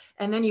 So,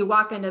 and then you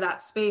walk into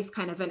that space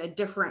kind of in a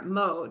different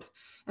mode.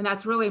 And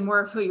that's really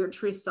more of who your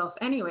true self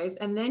anyways.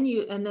 And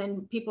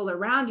then people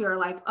around you are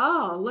like,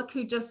 oh, look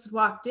who just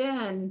walked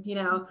in,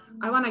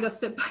 I want to go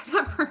sit by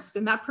that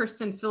person. That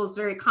person feels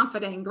very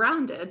confident and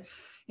grounded,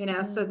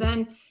 so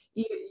then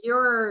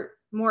you're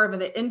more of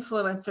the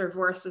influencer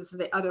versus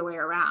the other way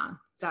around.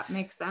 Does that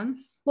make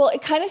sense? Well,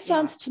 it kind of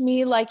sounds to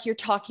me like you're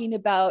talking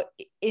about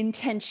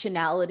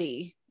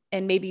intentionality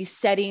and maybe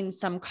setting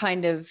some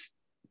kind of,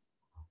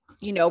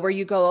 where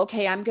you go,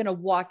 okay, I'm going to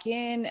walk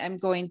in, I'm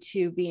going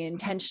to be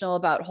intentional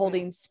about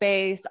holding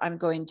space. I'm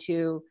going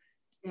to,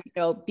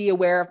 be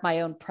aware of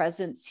my own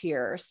presence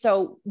here.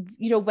 So,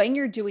 when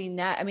you're doing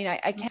that, I mean,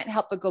 I can't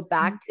help but go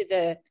back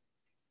to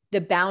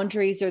the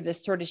boundaries or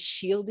this sort of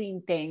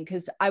shielding thing.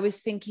 Cause I was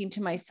thinking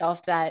to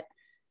myself that,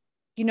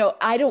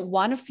 I don't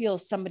want to feel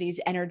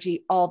somebody's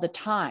energy all the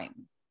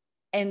time.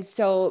 And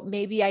so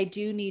maybe I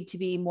do need to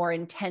be more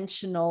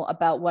intentional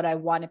about what I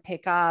want to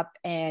pick up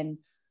and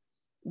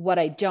what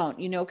I don't,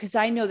 because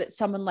I know that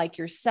someone like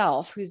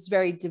yourself, who's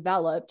very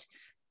developed,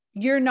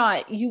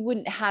 you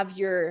wouldn't have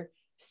your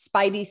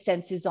spidey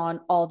senses on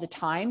all the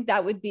time.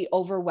 That would be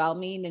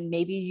overwhelming. And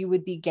maybe you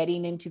would be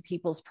getting into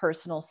people's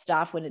personal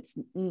stuff when it's,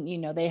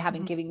 they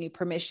haven't given you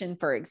permission,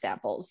 for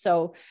example.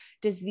 So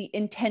does the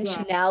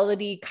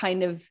intentionality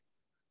kind of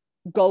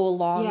go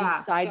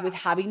alongside with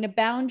having a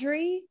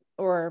boundary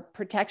or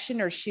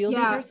protection or shielding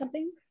or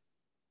something?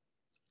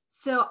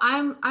 So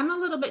I'm a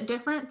little bit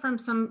different from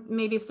some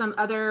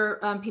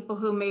other people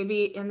who may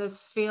be in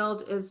this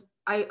field. Is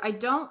I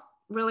don't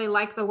really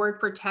like the word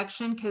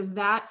protection, because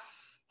that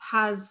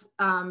has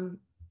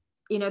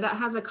that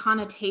has a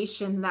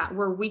connotation that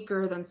we're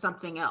weaker than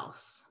something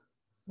else.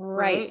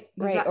 Right.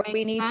 Or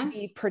we need to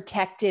be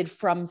protected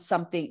from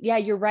something. Yeah,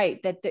 you're right.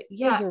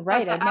 You're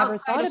right. I've never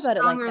thought about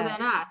it like that.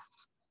 Than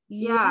us.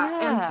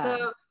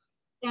 Yeah.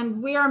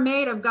 And we are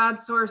made of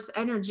God's source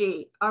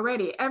energy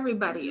already.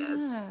 Everybody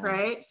is,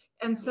 right?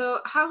 And so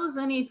how is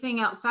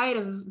anything outside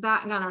of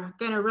that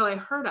gonna really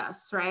hurt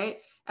us, right?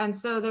 And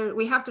so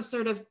we have to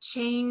sort of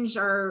change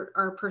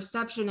our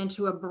perception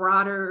into a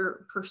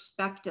broader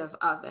perspective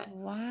of it.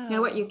 Wow.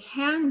 Now, what you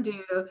can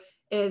do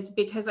is,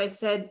 because I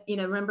said,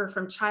 remember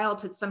from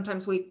childhood,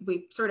 sometimes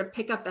we sort of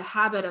pick up the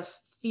habit of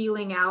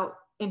feeling out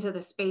into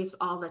the space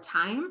all the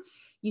time.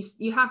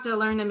 You have to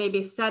learn to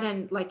maybe set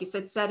an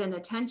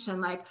attention,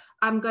 like,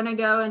 I'm going to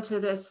go to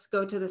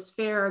this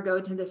fair or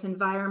go to this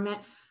environment,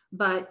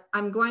 but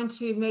I'm going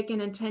to make an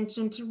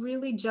intention to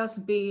really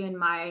just be in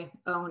my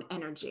own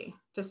energy,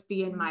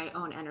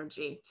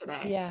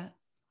 today. Yeah.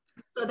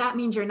 So that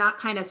means you're not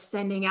kind of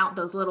sending out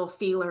those little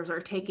feelers or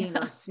taking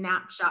those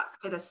snapshots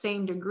to the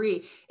same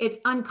degree. It's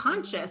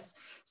unconscious.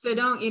 So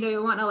don't,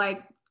 you want to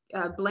like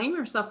blame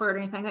yourself for it or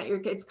anything like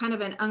that. It's kind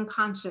of an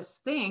unconscious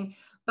thing,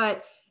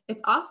 but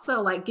it's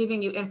also like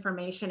giving you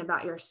information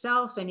about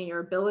yourself and your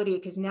ability,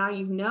 because now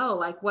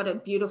like what a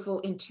beautiful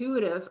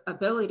intuitive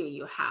ability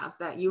you have,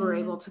 that you were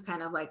able to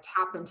kind of like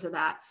tap into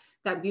that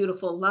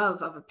beautiful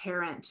love of a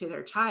parent to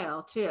their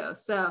child too.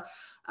 So,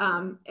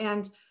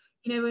 and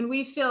when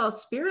we feel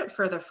spirit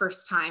for the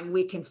first time,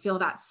 we can feel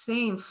that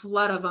same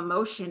flood of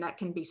emotion that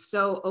can be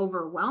so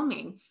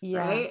overwhelming,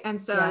 right? And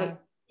so,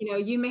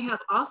 you may have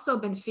also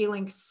been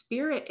feeling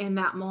spirit in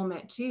that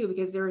moment too,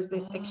 because there is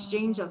this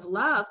exchange of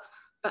love.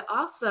 But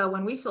also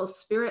when we feel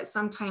spirit,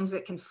 sometimes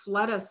it can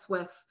flood us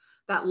with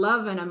that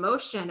love and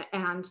emotion.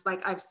 And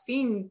like I've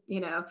seen,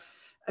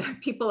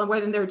 people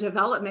within their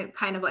development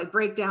kind of like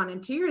break down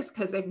in tears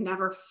because they've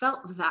never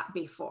felt that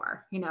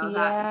before, that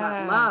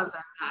love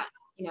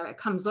and that, it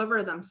comes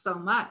over them so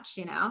much,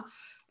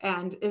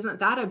 and isn't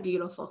that a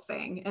beautiful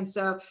thing? And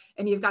so,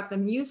 and you've got the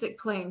music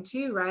playing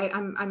too, right?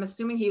 I'm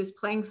assuming he was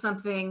playing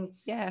something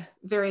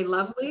very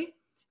lovely.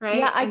 Right.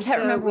 Yeah. I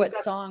can't remember what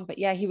song, but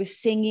he was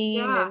singing.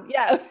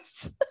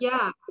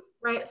 Yeah.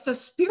 Right. So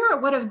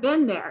spirit would have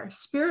been there.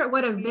 Spirit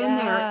would have been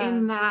there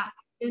in that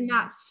in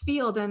that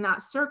field, in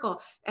that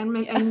circle. And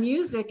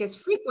music is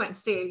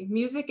frequency.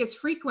 Music is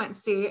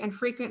frequency, and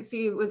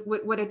frequency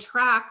would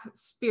attract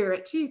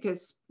spirit too,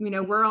 because,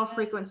 we're all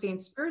frequency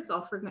and spirit's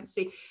all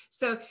frequency.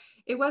 So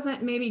it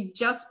wasn't maybe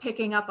just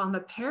picking up on the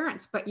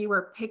parents, but you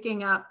were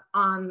picking up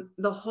on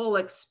the whole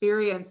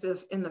experience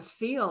in the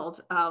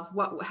field of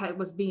what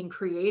was being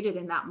created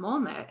in that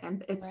moment.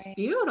 And it's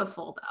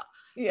beautiful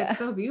though. Yeah. It's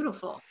so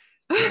beautiful.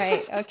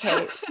 Right.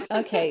 Okay.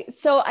 Okay.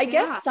 So I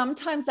guess Yeah.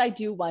 sometimes I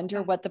do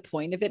wonder what the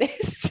point of it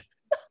is.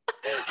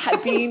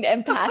 Being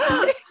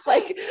empathic,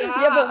 like,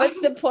 but what's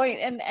the point?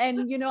 And,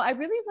 I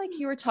really like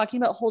you were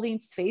talking about holding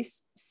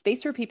space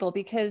for people,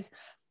 because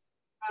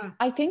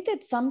I think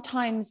that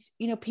sometimes,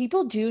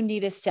 people do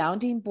need a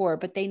sounding board,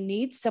 but they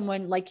need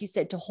someone, like you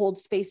said, to hold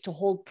space, to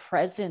hold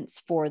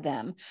presence for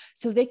them,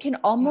 so they can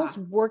almost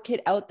work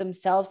it out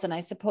themselves. And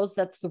I suppose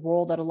that's the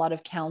role that a lot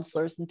of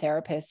counselors and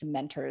therapists and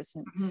mentors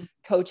and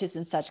coaches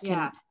and such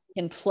can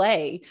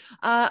play.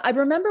 I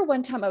remember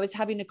one time I was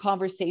having a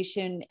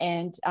conversation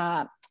and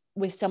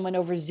with someone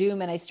over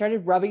Zoom, and I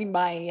started rubbing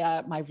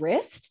my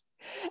wrist,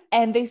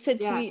 and they said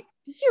to me,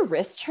 "Does your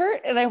wrist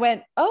hurt?" And I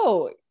went,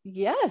 "Oh,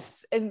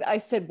 yes." And I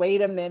said,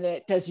 "Wait a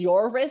minute, does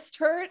your wrist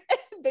hurt?"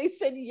 And they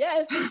said,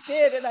 "Yes, it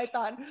did." And I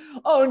thought,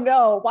 "Oh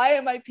no, why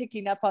am I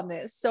picking up on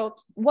this?" So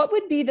what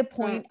would be the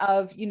point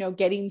of,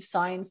 getting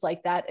signs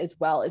like that as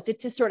well? Is it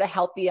to sort of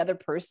help the other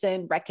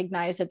person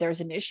recognize that there's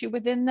an issue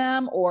within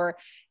them? Or,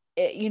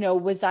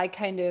 was I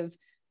kind of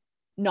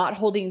not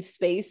holding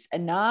space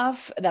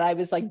enough, that I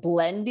was like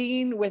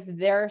blending with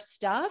their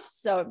stuff?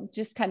 So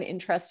just kind of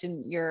interested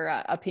in your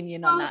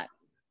opinion on that.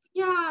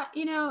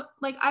 Yeah,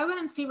 like I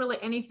wouldn't see really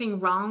anything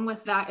wrong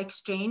with that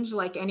exchange,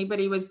 like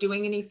anybody was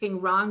doing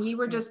anything wrong. You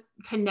were just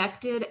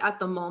connected at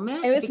the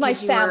moment. It was my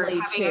because you were family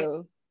having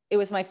too. It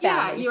was my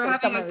Yeah, family. you were So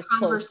having someone a I was close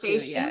to.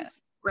 conversation. Yeah.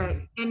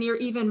 Right. And you're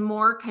even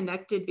more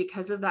connected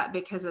because of that,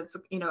 because it's,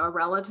 a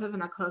relative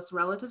and a close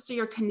relative. So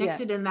you're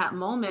connected in that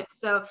moment.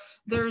 So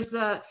there's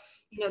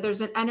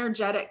there's an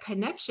energetic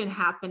connection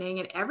happening,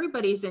 and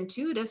everybody's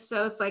intuitive.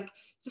 So it's like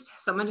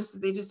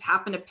they just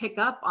happen to pick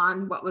up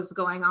on what was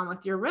going on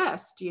with your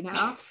wrist,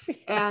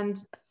 and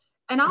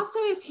also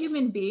as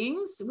human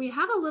beings, we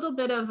have a little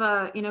bit of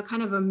a,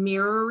 kind of a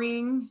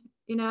mirroring,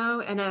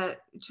 and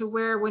to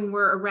where when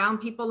we're around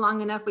people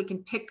long enough, we can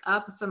pick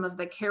up some of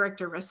the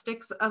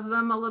characteristics of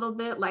them a little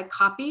bit, like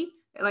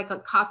a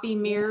copy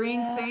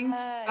mirroring thing.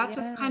 That's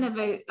just kind of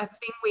a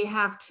thing we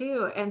have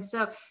too. And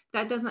so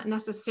that doesn't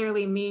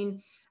necessarily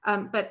mean,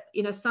 but,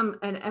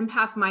 an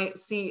empath might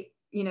see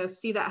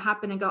that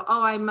happen and go,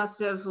 "Oh, I must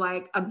have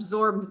like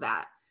absorbed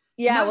that."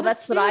 Yeah. Not Well,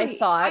 that's what I necessarily.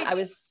 thought. I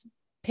was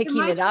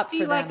picking it up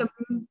for Like them.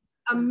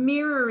 a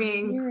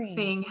mirroring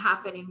thing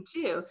happening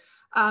too.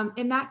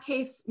 In that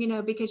case,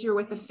 because you're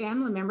with a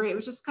family member, it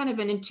was just kind of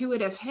an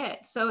intuitive hit.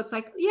 So it's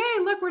like, yay,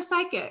 look, we're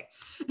psychic.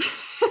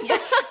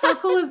 How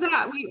cool is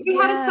that? We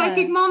had a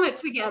psychic moment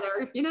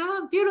together,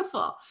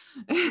 beautiful.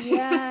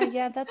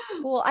 Yeah, that's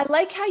cool. I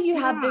like how you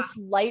have this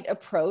light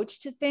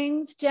approach to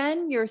things,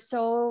 Jen. You're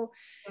so,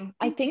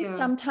 I think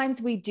sometimes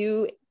we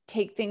do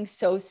take things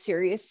so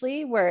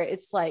seriously, where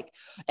it's like,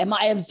 am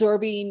I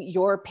absorbing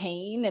your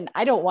pain? And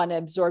I don't want to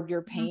absorb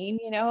your pain,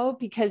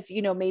 because,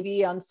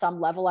 maybe on some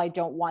level, I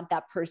don't want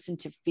that person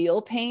to feel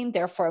pain.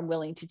 Therefore, I'm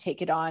willing to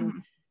take it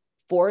on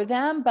for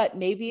them. But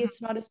maybe it's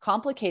not as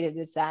complicated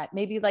as that.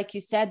 Maybe, like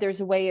you said,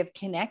 there's a way of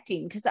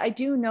connecting, because I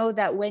do know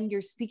that when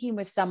you're speaking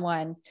with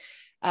someone,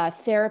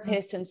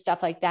 therapists and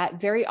stuff like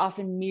that, very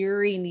often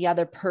mirroring the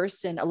other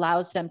person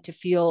allows them to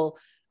feel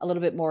a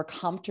little bit more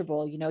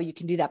comfortable. You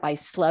can do that by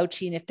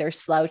slouching if they're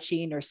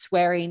slouching, or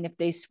swearing if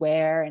they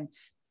swear,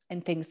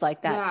 and things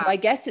like that. So I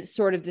guess it's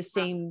sort of the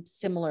same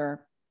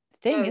similar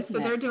thing, isn't so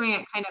it? they're doing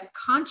it kind of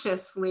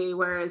consciously,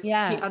 whereas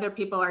other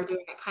people are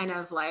doing it kind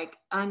of like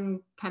kind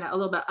of a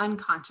little bit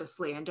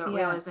unconsciously, and don't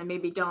realize, and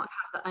maybe don't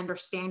have the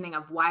understanding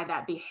of why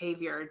that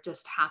behavior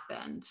just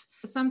happened.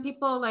 Some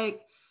people,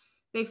 like,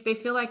 they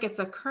feel like it's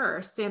a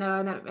curse,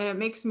 and it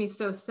makes me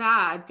so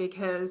sad,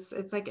 because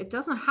it's like, it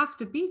doesn't have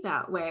to be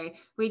that way.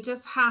 We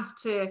just have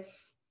to,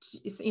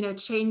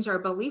 change our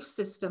belief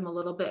system a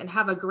little bit, and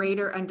have a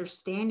greater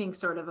understanding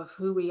sort of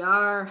who we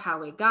are,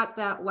 how we got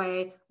that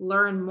way,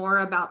 learn more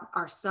about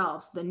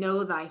ourselves, the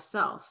know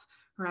thyself,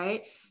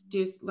 right?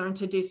 Learn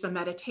to do some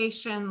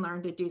meditation,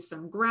 learn to do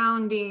some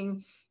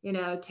grounding,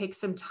 take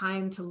some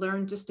time to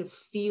learn just to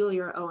feel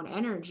your own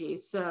energy.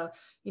 So,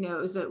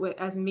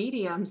 as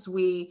mediums,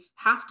 we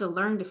have to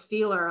learn to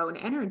feel our own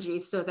energy,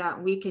 so that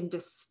we can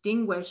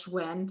distinguish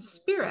when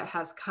spirit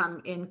has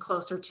come in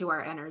closer to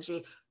our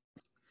energy.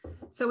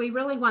 So we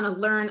really want to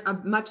learn as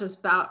much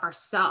about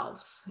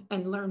ourselves,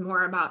 and learn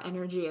more about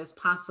energy as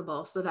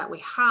possible, so that we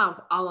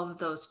have all of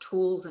those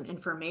tools and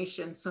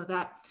information, so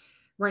that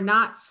we're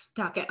not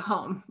stuck at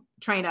home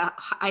trying to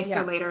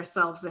isolate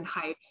ourselves and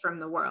hide from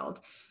the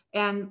world.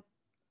 And,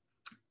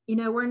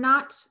 we're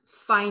not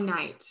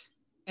finite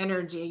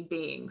energy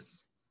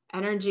beings.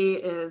 Energy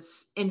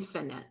is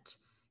infinite.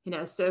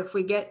 So if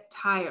we get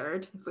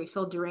tired, if we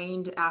feel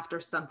drained after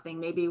something,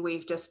 maybe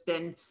we've just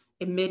been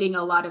emitting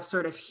a lot of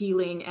sort of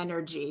healing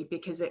energy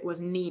because it was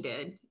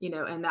needed,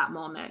 in that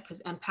moment,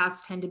 because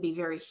empaths tend to be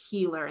very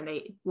healer and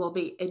they will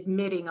be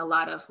emitting a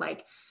lot of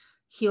like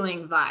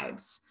healing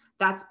vibes.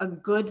 That's a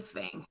good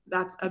thing.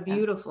 That's a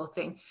beautiful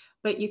thing.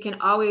 But you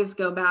can always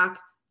go back,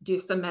 do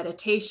some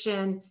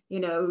meditation,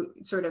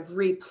 sort of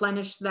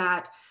replenish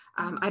that.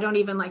 I don't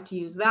even like to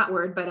use that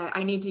word, but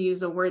I need to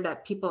use a word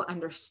that people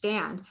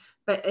understand.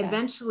 But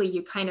eventually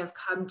you kind of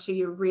come to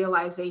your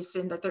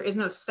realization that there is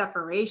no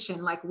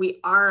separation. Like we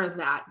are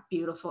that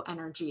beautiful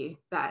energy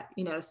that,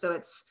 so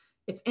it's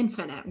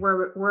infinite.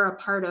 We're a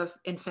part of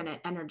infinite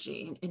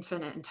energy and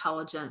infinite,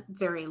 intelligent,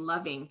 very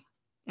loving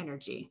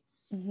energy.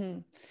 Mm-hmm.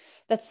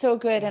 That's so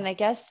good. And I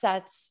guess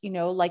that's,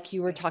 like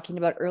you were talking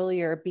about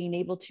earlier, being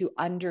able to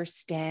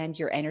understand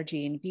your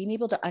energy, and being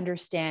able to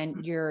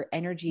understand your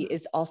energy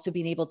is also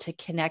being able to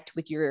connect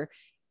with your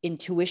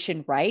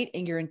intuition, right?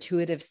 And your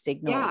intuitive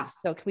signals. Yeah.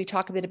 So can we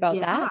talk a bit about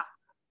that?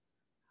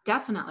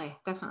 Definitely.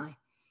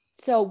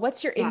 So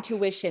what's your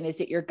intuition? Is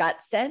it your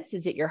gut sense?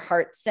 Is it your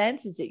heart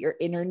sense? Is it your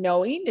inner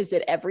knowing? Is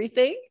it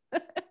everything?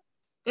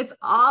 It's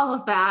all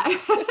of that.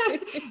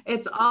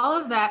 It's all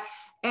of that.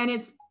 And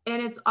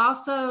it's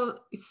also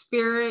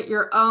spirit,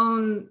 your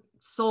own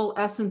soul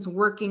essence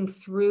working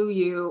through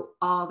you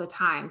all the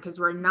time, because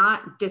we're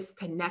not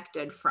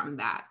disconnected from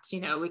that.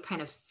 We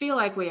kind of feel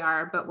like we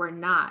are, but we're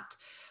not.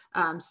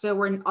 So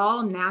we're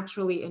all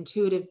naturally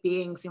intuitive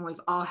beings, and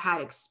we've all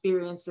had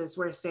experiences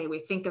where, say, we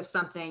think of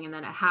something and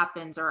then it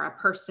happens, or a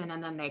person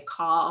and then they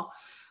call.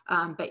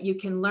 But you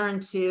can learn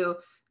to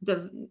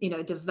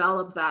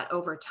develop that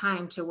over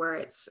time to where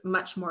it's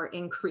much more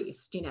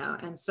increased,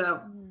 and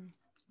so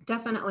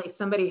definitely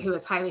somebody who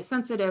is highly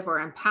sensitive or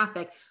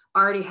empathic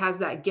already has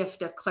that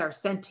gift of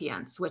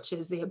clairsentience, which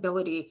is the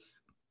ability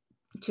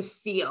to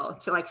feel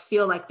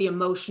like the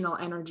emotional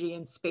energy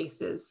in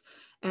spaces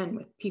and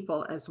with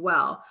people as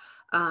well.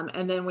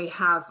 And then we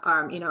have,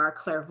 our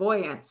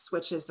clairvoyance,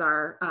 which is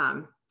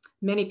our,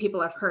 many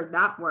people have heard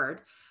that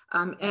word.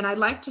 And I'd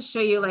like to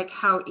show you like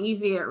how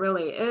easy it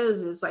really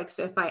is like,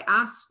 so if I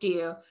asked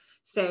you,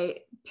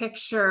 say,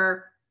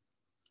 picture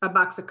a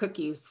box of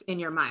cookies in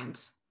your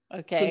mind.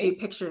 Okay. Could you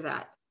picture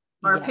that?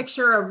 Or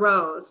picture a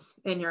rose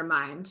in your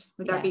mind.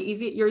 Would that be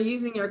easy? You're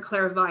using your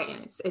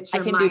clairvoyance. It's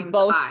your mind's eye. I can do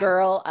both,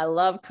 girl. I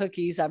love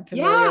cookies. I'm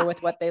familiar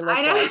with what they look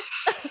like.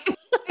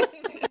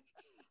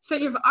 So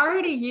you've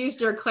already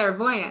used your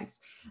clairvoyance.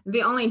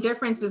 The only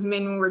difference is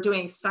when we're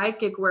doing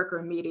psychic work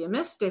or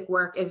mediumistic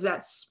work is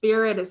that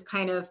spirit is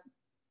kind of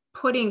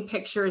putting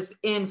pictures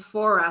in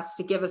for us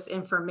to give us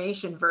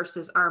information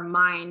versus our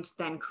mind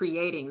then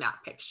creating that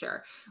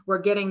picture. We're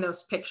getting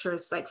those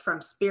pictures like from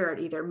spirit,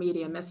 either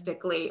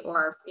mediumistically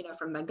or,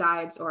 from the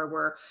guides,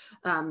 or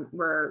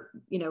we're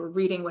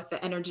reading with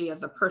the energy of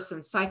the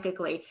person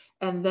psychically.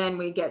 And then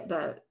we get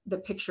the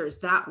pictures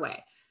that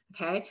way.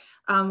 Okay.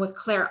 With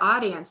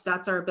clairaudience,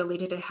 that's our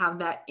ability to have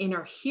that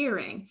inner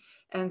hearing.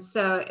 And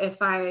so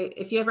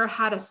if you ever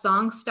had a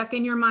song stuck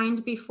in your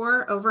mind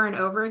before over and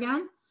over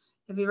again,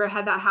 have you ever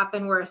had that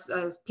happen where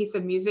a piece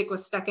of music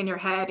was stuck in your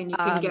head and you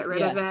couldn't get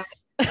rid of it?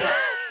 Yeah.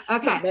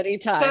 Okay. Many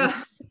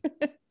times.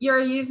 So you're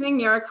using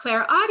your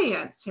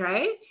clairaudience,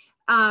 right?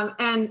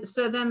 And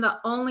so then the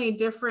only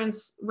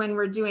difference when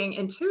we're doing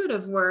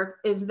intuitive work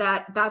is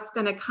that that's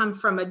going to come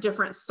from a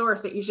different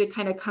source. It usually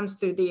kind of comes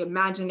through the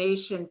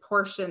imagination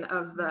portion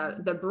of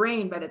the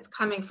brain, but it's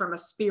coming from a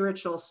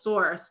spiritual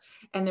source.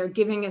 And they're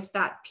giving us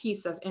that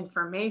piece of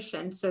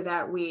information so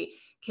that we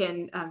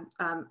can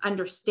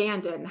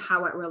understand it and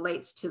how it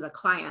relates to the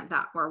client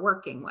that we're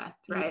working with,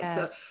 right? Yes.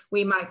 So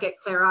we might get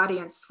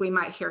clairaudience. We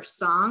might hear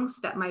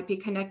songs that might be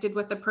connected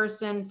with the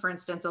person. For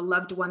instance, a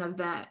loved one of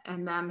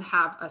them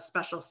have a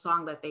special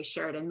song that they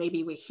shared, and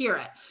maybe we hear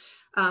it,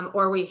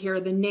 or we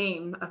hear the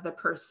name of the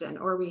person,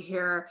 or we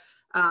hear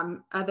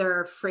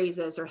other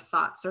phrases or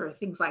thoughts or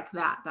things like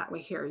that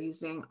we hear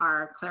using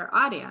our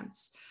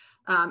clairaudience.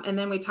 And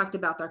then we talked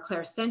about our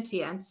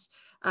clairsentience.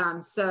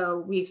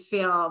 So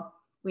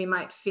we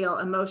might feel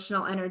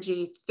emotional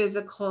energy,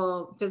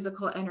 physical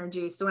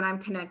energy. So when I'm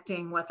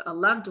connecting with a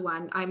loved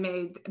one, I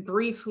may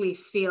briefly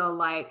feel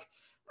like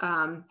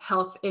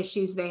health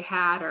issues they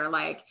had, or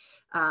like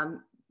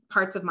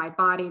parts of my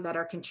body that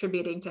are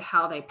contributing to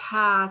how they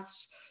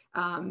passed,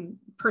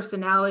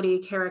 personality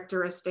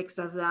characteristics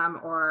of them,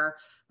 or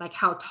like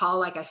how tall,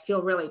 like I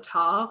feel really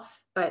tall,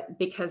 but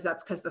because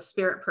the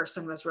spirit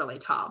person was really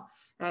tall.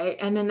 Right.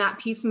 And then that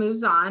piece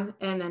moves on,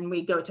 and then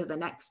we go to the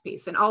next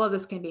piece, and all of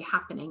this can be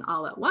happening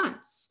all at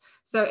once.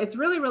 So it's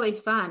really, really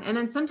fun. And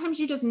then sometimes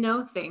you just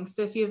know things.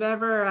 So if you've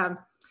ever,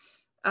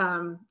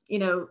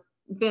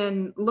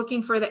 been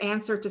looking for the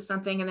answer to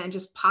something and then it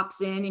just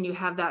pops in and you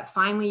have that,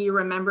 finally you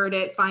remembered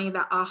it, finally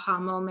that aha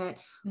moment.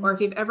 Mm-hmm. Or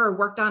if you've ever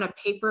worked on a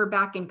paper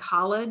back in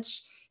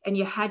college and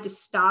you had to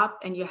stop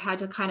and you had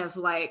to kind of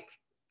like,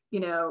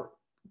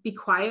 be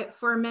quiet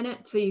for a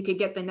minute so you could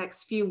get the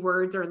next few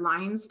words or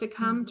lines to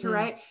come to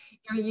write.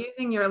 You're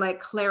using your like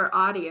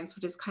clairaudience,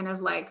 which is kind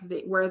of like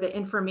where the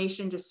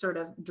information just sort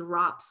of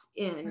drops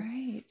in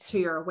Right. to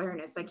your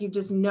awareness. Like you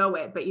just know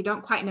it, but you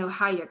don't quite know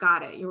how you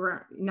got it. You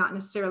were not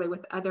necessarily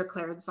with other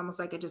clairs. It's almost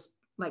like it just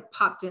like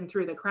popped in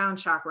through the crown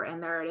chakra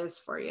and there it is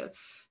for you.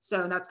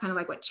 So that's kind of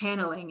like what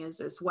channeling is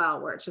as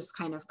well, where it's just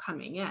kind of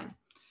coming in.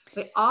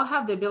 They all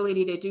have the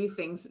ability to do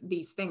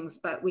these things,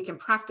 but we can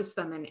practice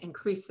them and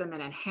increase them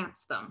and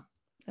enhance them.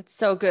 That's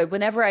so good.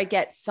 Whenever I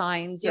get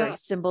signs or Yeah.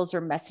 symbols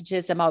or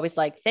messages, I'm always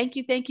like, thank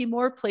you,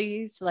 more,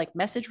 please. Like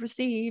message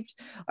received.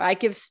 Or I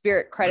give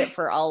spirit credit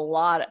for a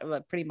lot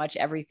of pretty much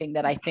everything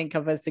that I think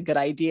of as a good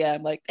idea.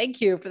 I'm like, thank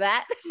you for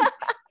that.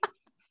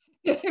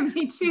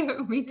 Me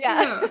too. Me too.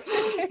 Yeah.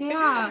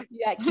 Yeah.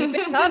 Yeah. Keep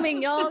it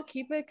coming, y'all.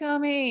 Keep it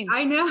coming.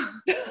 I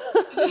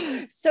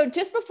know. So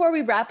just before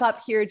we wrap up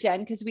here,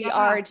 Jen, because we Yeah.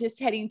 are just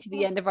heading to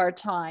the end of our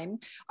time,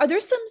 are there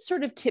some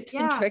sort of tips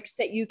and Yeah. tricks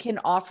that you can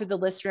offer the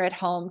listener at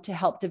home to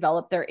help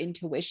develop their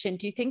intuition?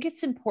 Do you think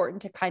it's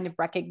important to kind of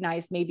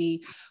recognize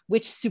maybe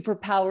which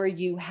superpower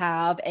you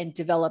have and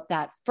develop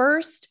that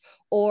first?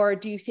 Or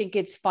do you think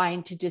it's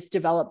fine to just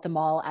develop them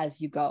all as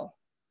you go?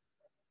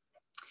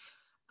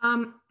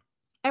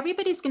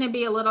 Everybody's going to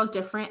be a little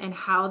different in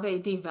how they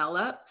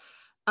develop.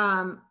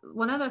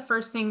 One of the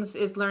first things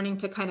is learning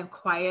to kind of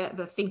quiet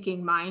the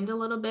thinking mind a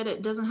little bit.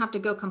 It doesn't have to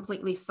go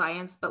completely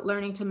science, but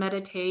learning to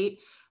meditate.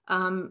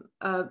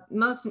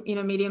 Most,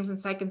 mediums and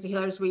psychics and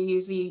healers, we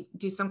usually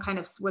do some kind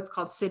of what's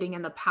called sitting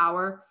in the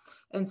power.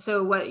 And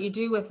so what you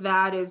do with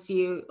that is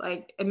you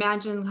like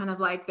imagine kind of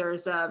like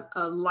there's a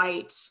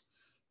light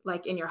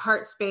like in your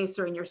heart space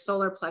or in your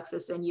solar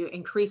plexus, and you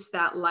increase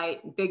that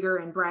light bigger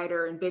and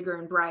brighter and bigger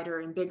and brighter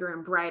and bigger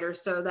and brighter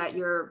so that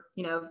you're,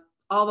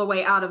 all the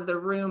way out of the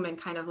room and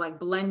kind of like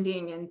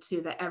blending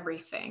into the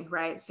everything,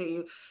 right?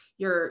 So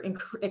you're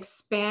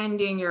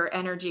expanding your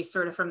energy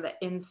sort of from the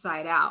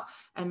inside out,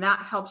 and that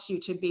helps you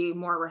to be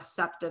more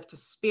receptive to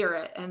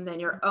spirit. And then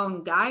your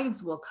own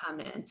guides will come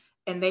in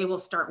and they will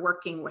start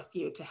working with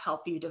you to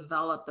help you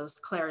develop those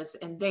clairs,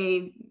 and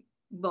they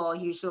will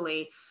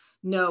usually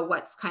know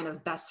what's kind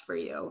of best for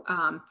you.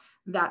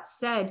 That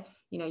said,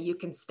 you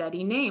can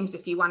study names.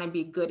 If you want to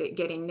be good at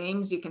getting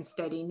names, you can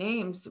study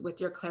names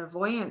with your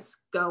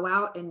clairvoyance. Go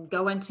out and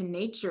go into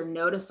nature,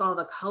 notice all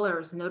the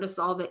colors, notice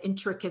all the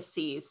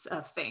intricacies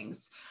of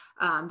things.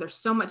 There's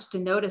so much to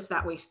notice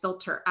that we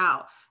filter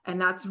out.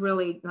 And that's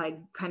really like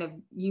kind of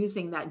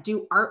using that,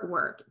 do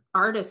artwork.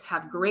 Artists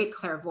have great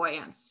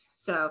clairvoyance.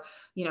 So,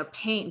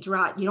 paint,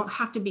 draw, you don't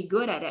have to be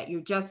good at it. You're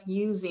just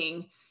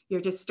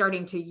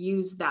starting to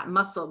use that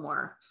muscle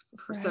more,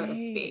 so to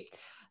speak.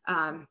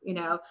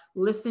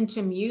 Listen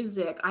to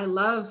music. I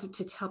love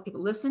to tell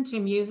people, listen to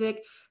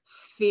music,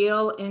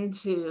 feel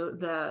into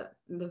the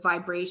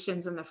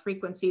vibrations and the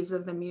frequencies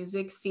of the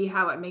music, see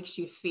how it makes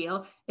you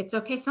feel. It's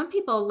okay. Some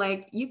people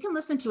like, you can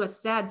listen to a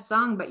sad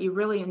song, but you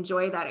really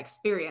enjoy that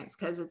experience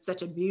because it's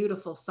such a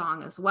beautiful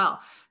song as well.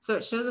 So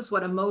it shows us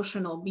what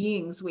emotional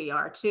beings we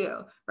are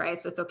too, right?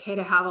 So it's okay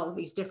to have all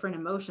these different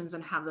emotions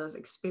and have those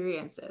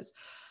experiences.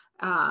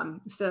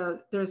 So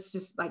there's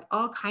just like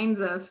all kinds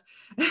of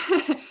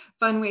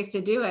fun ways to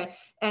do it.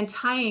 And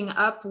tying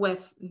up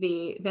with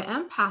the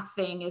empath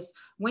thing is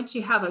once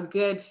you have a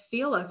good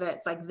feel of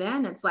it,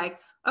 it's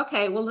like,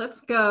 okay, well, let's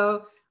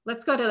go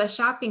to the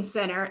shopping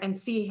center and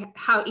see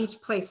how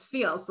each place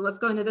feels. So let's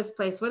go into this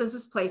place. What does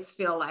this place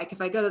feel like?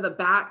 If I go to the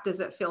back, does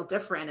it feel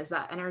different? Is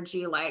that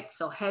energy like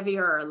feel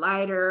heavier or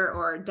lighter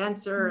or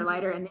denser or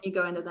lighter? And then you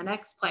go into the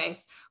next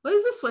place. What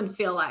does this one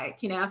feel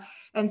like?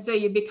 And so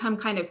you become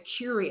kind of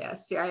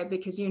curious, right?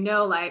 Because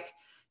like,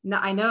 no,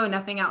 I know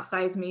nothing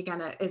outside is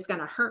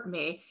gonna hurt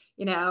me,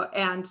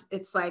 and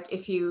it's like,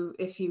 if you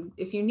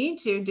need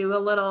to do a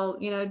little,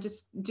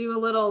 just do a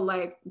little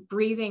like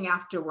breathing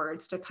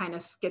afterwards to kind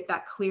of get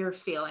that clear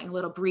feeling, a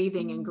little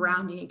breathing and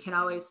grounding. You can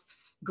always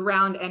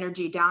ground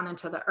energy down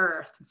into the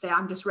earth and say,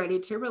 I'm just ready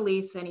to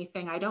release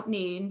anything I don't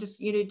need. And just,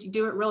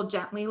 do it real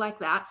gently like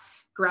that,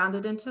 ground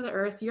it into the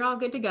earth. You're all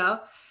good to go.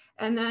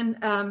 And then,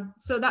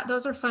 so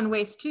those are fun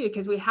ways too,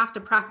 because we have to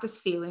practice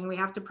feeling, we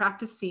have to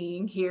practice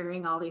seeing,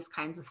 hearing, all these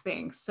kinds of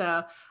things.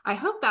 So I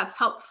hope that's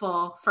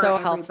helpful for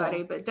everybody,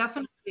 helpful. But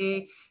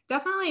definitely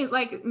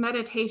like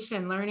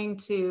meditation, learning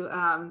to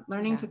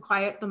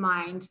quiet the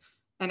mind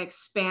and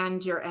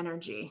expand your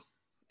energy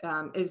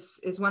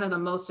is one of the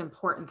most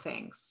important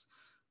things.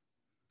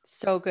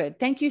 So good.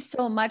 Thank you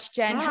so much,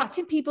 Jen. Yes. How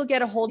can people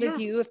get a hold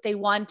of you if they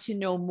want to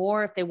know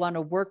more, if they want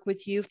to work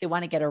with you, if they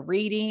want to get a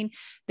reading,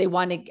 they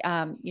want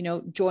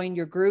to, join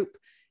your group?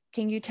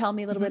 Can you tell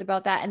me a little bit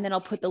about that? And then I'll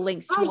put the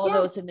links to all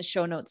those in the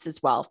show notes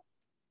as well.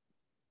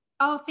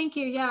 Oh, thank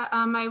you. Yeah.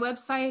 My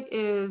website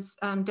is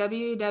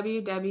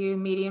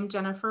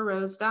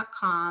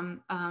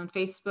www.mediumjenniferrose.com.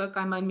 Facebook,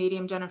 I'm on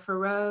Medium Jennifer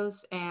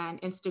Rose, and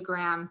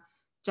Instagram,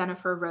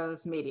 Jennifer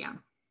Rose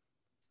Medium.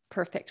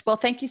 Perfect. Well,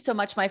 thank you so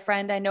much, my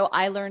friend. I know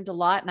I learned a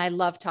lot and I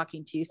love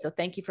talking to you. So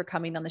thank you for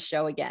coming on the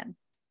show again.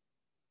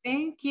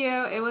 Thank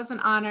you. It was an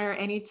honor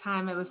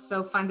anytime. It was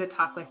so fun to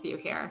talk with you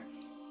here.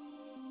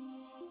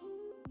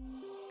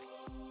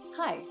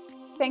 Hi,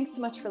 thanks so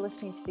much for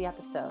listening to the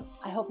episode.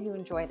 I hope you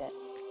enjoyed it.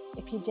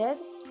 If you did,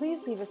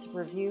 please leave us a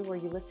review where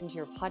you listen to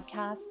your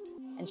podcasts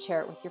and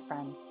share it with your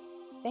friends.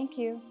 Thank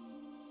you.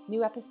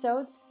 New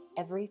episodes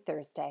every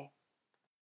Thursday.